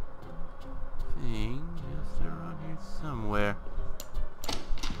say, thing. Yes, they're around here somewhere.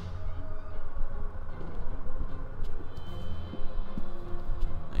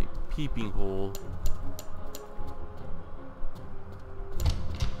 A peeping hole.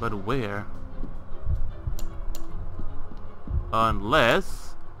 But where? Unless...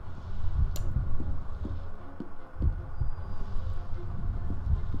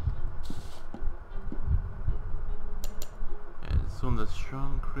 it's on the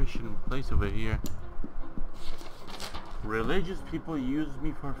strong Christian place over here. Religious people use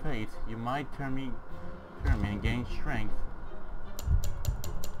me for faith. You might turn me and gain strength.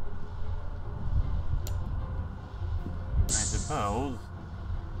 I suppose.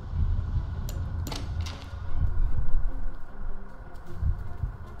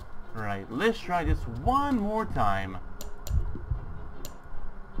 Right, let's try this one more time.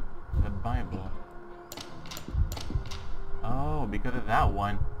 The Bible. Oh, because of that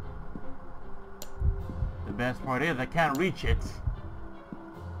one. The best part is I can't reach it.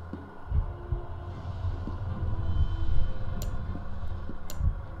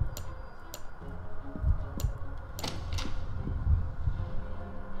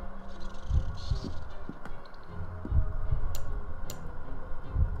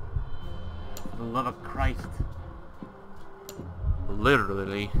 The love of Christ.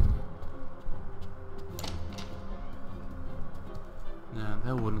 Literally. Nah,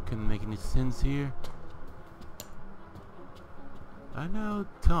 that couldn't make any sense here. I know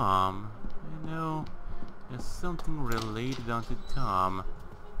Tom. I know there's something related onto Tom.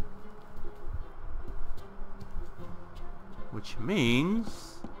 Which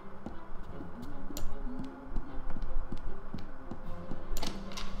means...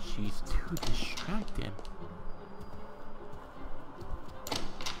 she's too distracted.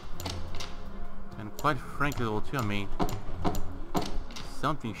 And quite frankly, well, too, I mean,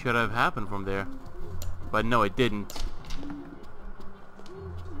 something should have happened from there. But no, it didn't.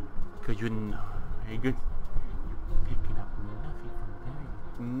 Because you're picking up nothing from there,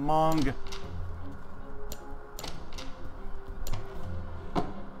 you mong.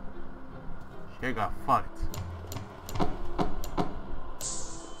 She got fucked.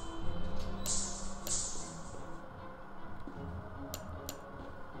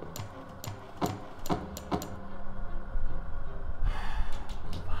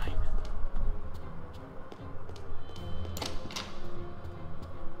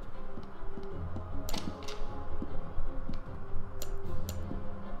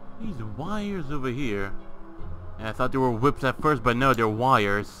 These wires over here. And I thought they were whips at first, but no, they're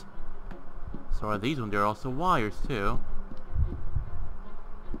wires. So are these ones? They're also wires too.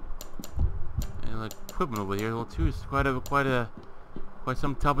 And like equipment over here, well, too, is quite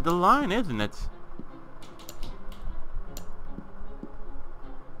some top of the line, isn't it?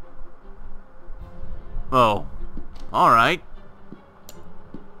 Oh, all right.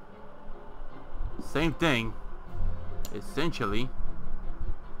 Same thing, essentially.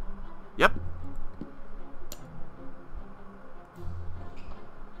 Yep.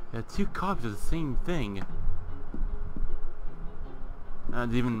 Yeah, two copies of the same thing.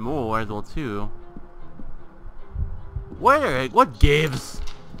 And even more as well too. Where? What gives?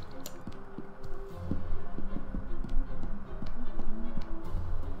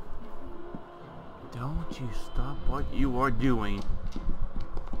 Don't you stop what you are doing.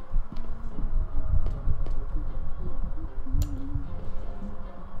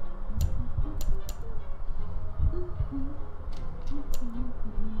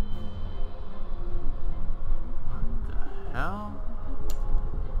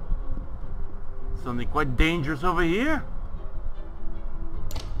 Something quite dangerous over here.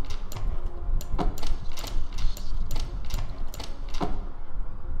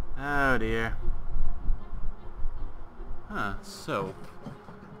 Oh dear. Huh, soap.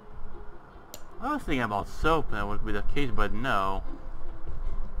 I was thinking about soap and that would be the case, but no.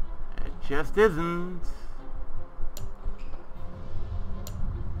 It just isn't.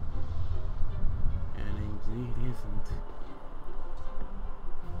 And indeed isn't.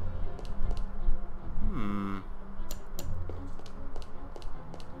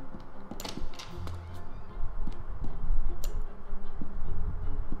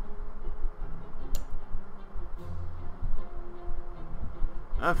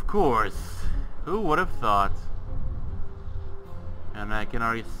 Of course. Who would have thought? And I can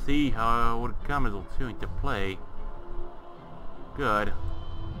already see how it would come as well into play. Good.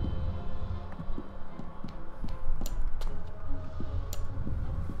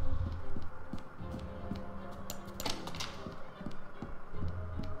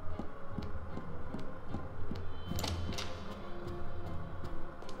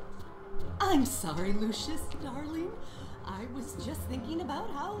 I'm sorry, Lucius, darling. I was just thinking about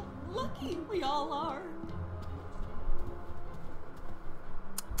how lucky we all are.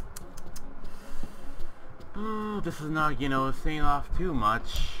 This is not, saying off too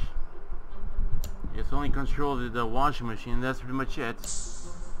much. It's only control the washing machine, that's pretty much it.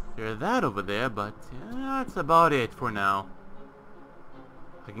 There's that over there, but that's about it for now.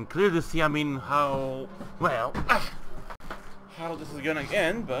 I can clearly see, how, well, how this is gonna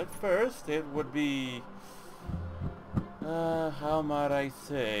end, but first it would be, how might I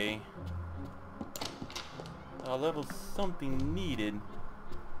say, a little something needed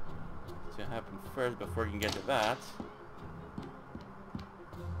to happen first before you can get to that.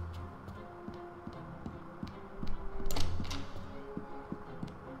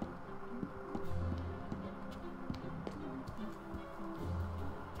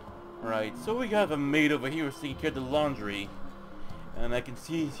 Right, so we have a maid over here who's taking care of the laundry. And I can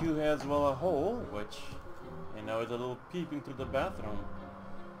see he has, well, a hole, which, is a little peeping through the bathroom.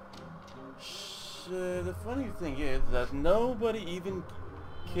 The funny thing is that nobody even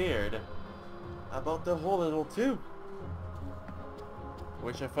cared about the hole at all, too.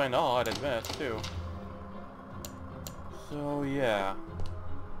 Which I find odd at best, too. So, yeah.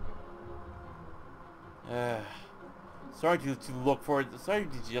 Sorry to look for it. Sorry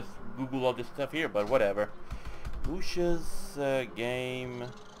to just Google all this stuff here, but whatever. Lucius game.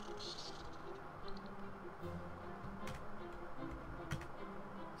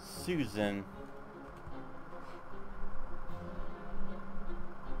 Susan.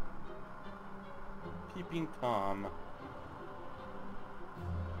 Peeping Tom.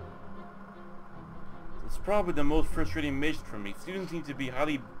 It's probably the most frustrating mission for me. Students seem to be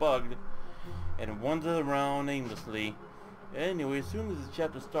highly bugged and wander around aimlessly. Anyway, as soon as the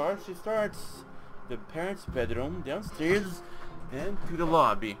chapter starts, she starts the parents' bedroom, downstairs, then to the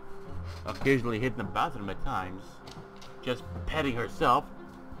lobby. Occasionally hitting the bathroom at times. Just petting herself.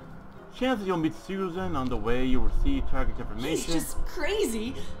 Chances you'll meet Susan on the way, you'll receive target information. He's just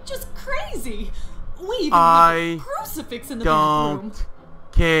crazy. Just crazy. We even have a crucifix in the bathroom. Don't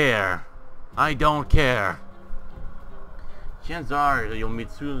care. I don't care. Chances are that you'll meet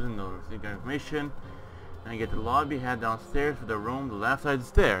Susan, you'll receive information, and get to the lobby, head downstairs to the room, the left side of the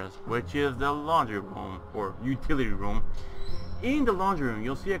stairs, which is the laundry room, or utility room. In the laundry room,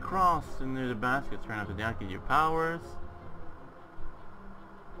 you'll see a cross and there's a basket. Turn up and down, get your powers.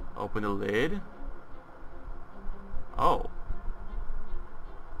 Open the lid. Oh.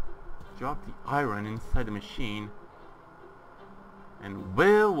 Drop the iron inside the machine. And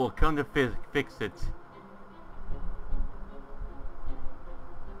Will will come to fix it.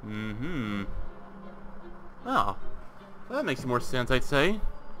 Oh. That makes more sense, I'd say.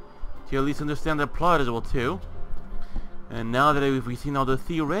 To at least understand the plot as well, too. And now that we've seen all the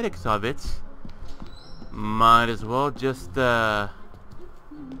theoretics of it, might as well just, how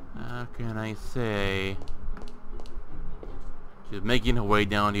can I say, just making her way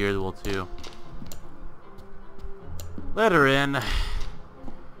down here as well, too. Let her in.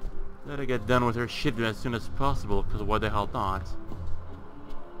 Let her get done with her shit as soon as possible, because why the hell not?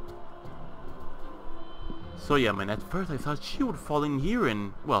 So yeah, man, at first I thought she would fall in here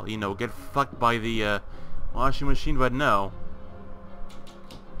and, well, you know, get fucked by the, washing machine, but no.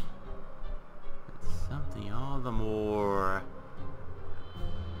 It's something all the more...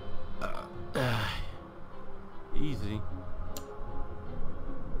 easy.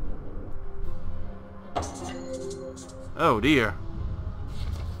 Oh dear.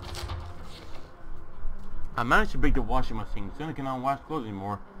 I managed to break the washing machine, so I cannot wash clothes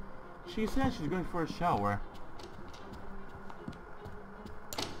anymore. She said she's going for a shower.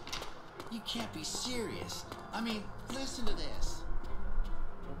 You can't be serious. I mean, listen to this.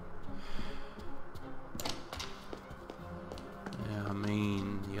 Yeah, I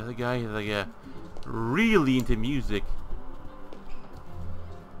mean, the other guy is like really into music.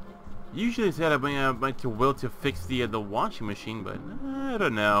 Usually it's that I'd like to Will to fix the washing machine, but I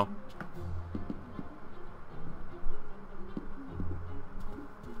don't know.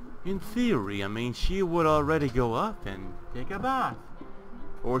 In theory, I mean, she would already go up and take a bath.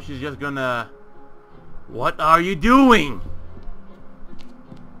 Or she's just gonna... What are you doing?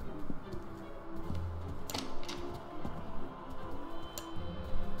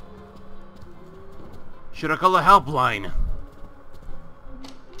 Should I call a helpline?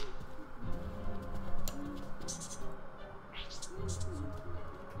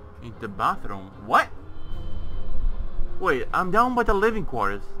 In the bathroom? What? Wait, I'm down by the living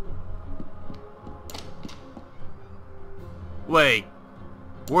quarters. Wait,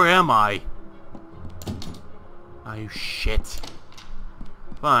 where am I? Oh shit.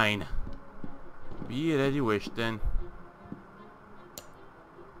 Fine. Be it as you wish then.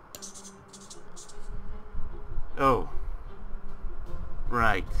 Oh.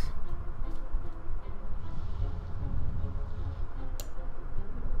 Right.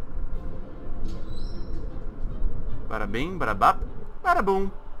 Bada bing, bada bop, bada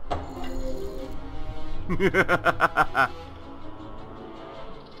boom.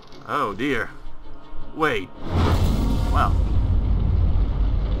 Oh dear. Wait. Wow.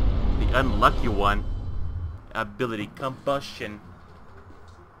 The unlucky one. Ability combustion.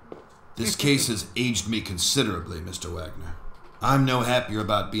 This case has aged me considerably, Mr. Wagner. I'm no happier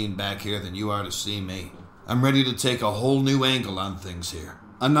about being back here than you are to see me. I'm ready to take a whole new angle on things here.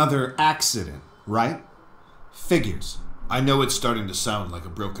 Another accident, right? Figures. I know it's starting to sound like a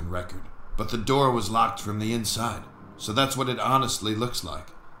broken record, but the door was locked from the inside, so that's what it honestly looks like.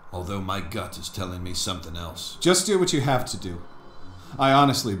 Although my gut is telling me something else. Just do what you have to do. I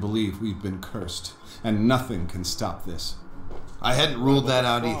honestly believe we've been cursed, and nothing can stop this. I hadn't ruled that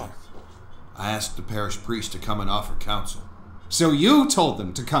out either. I asked the parish priest to come and offer counsel. So you told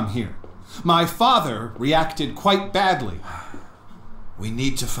them to come here. My father reacted quite badly. We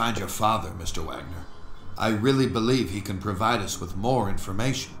need to find your father, Mr. Wagner. I really believe he can provide us with more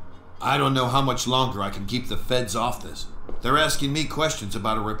information. I don't know how much longer I can keep the feds off this. They're asking me questions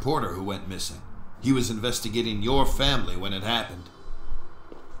about a reporter who went missing. He was investigating your family when it happened.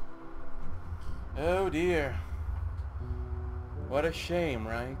 Oh dear. What a shame,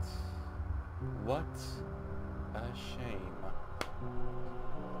 right? What a shame.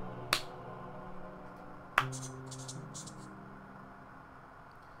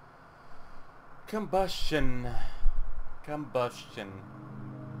 Combustion. Combustion.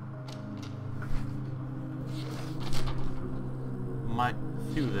 My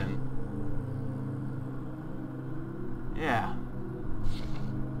Susan. Yeah.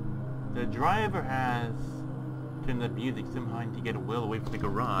 The driver has turned the music somehow to get Will away from the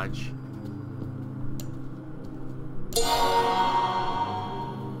garage.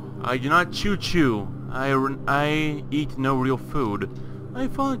 I do not chew. I eat no real food. I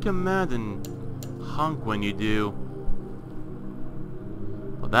fall like a mad and honk when you do.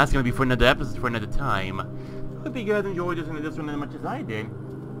 Well, that's gonna be for another episode, for another time. Hope you guys enjoyed this one as much as I did.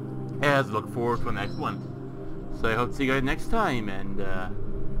 As look forward to the next one. So I hope to see you guys next time, and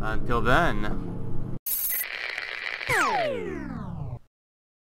until then.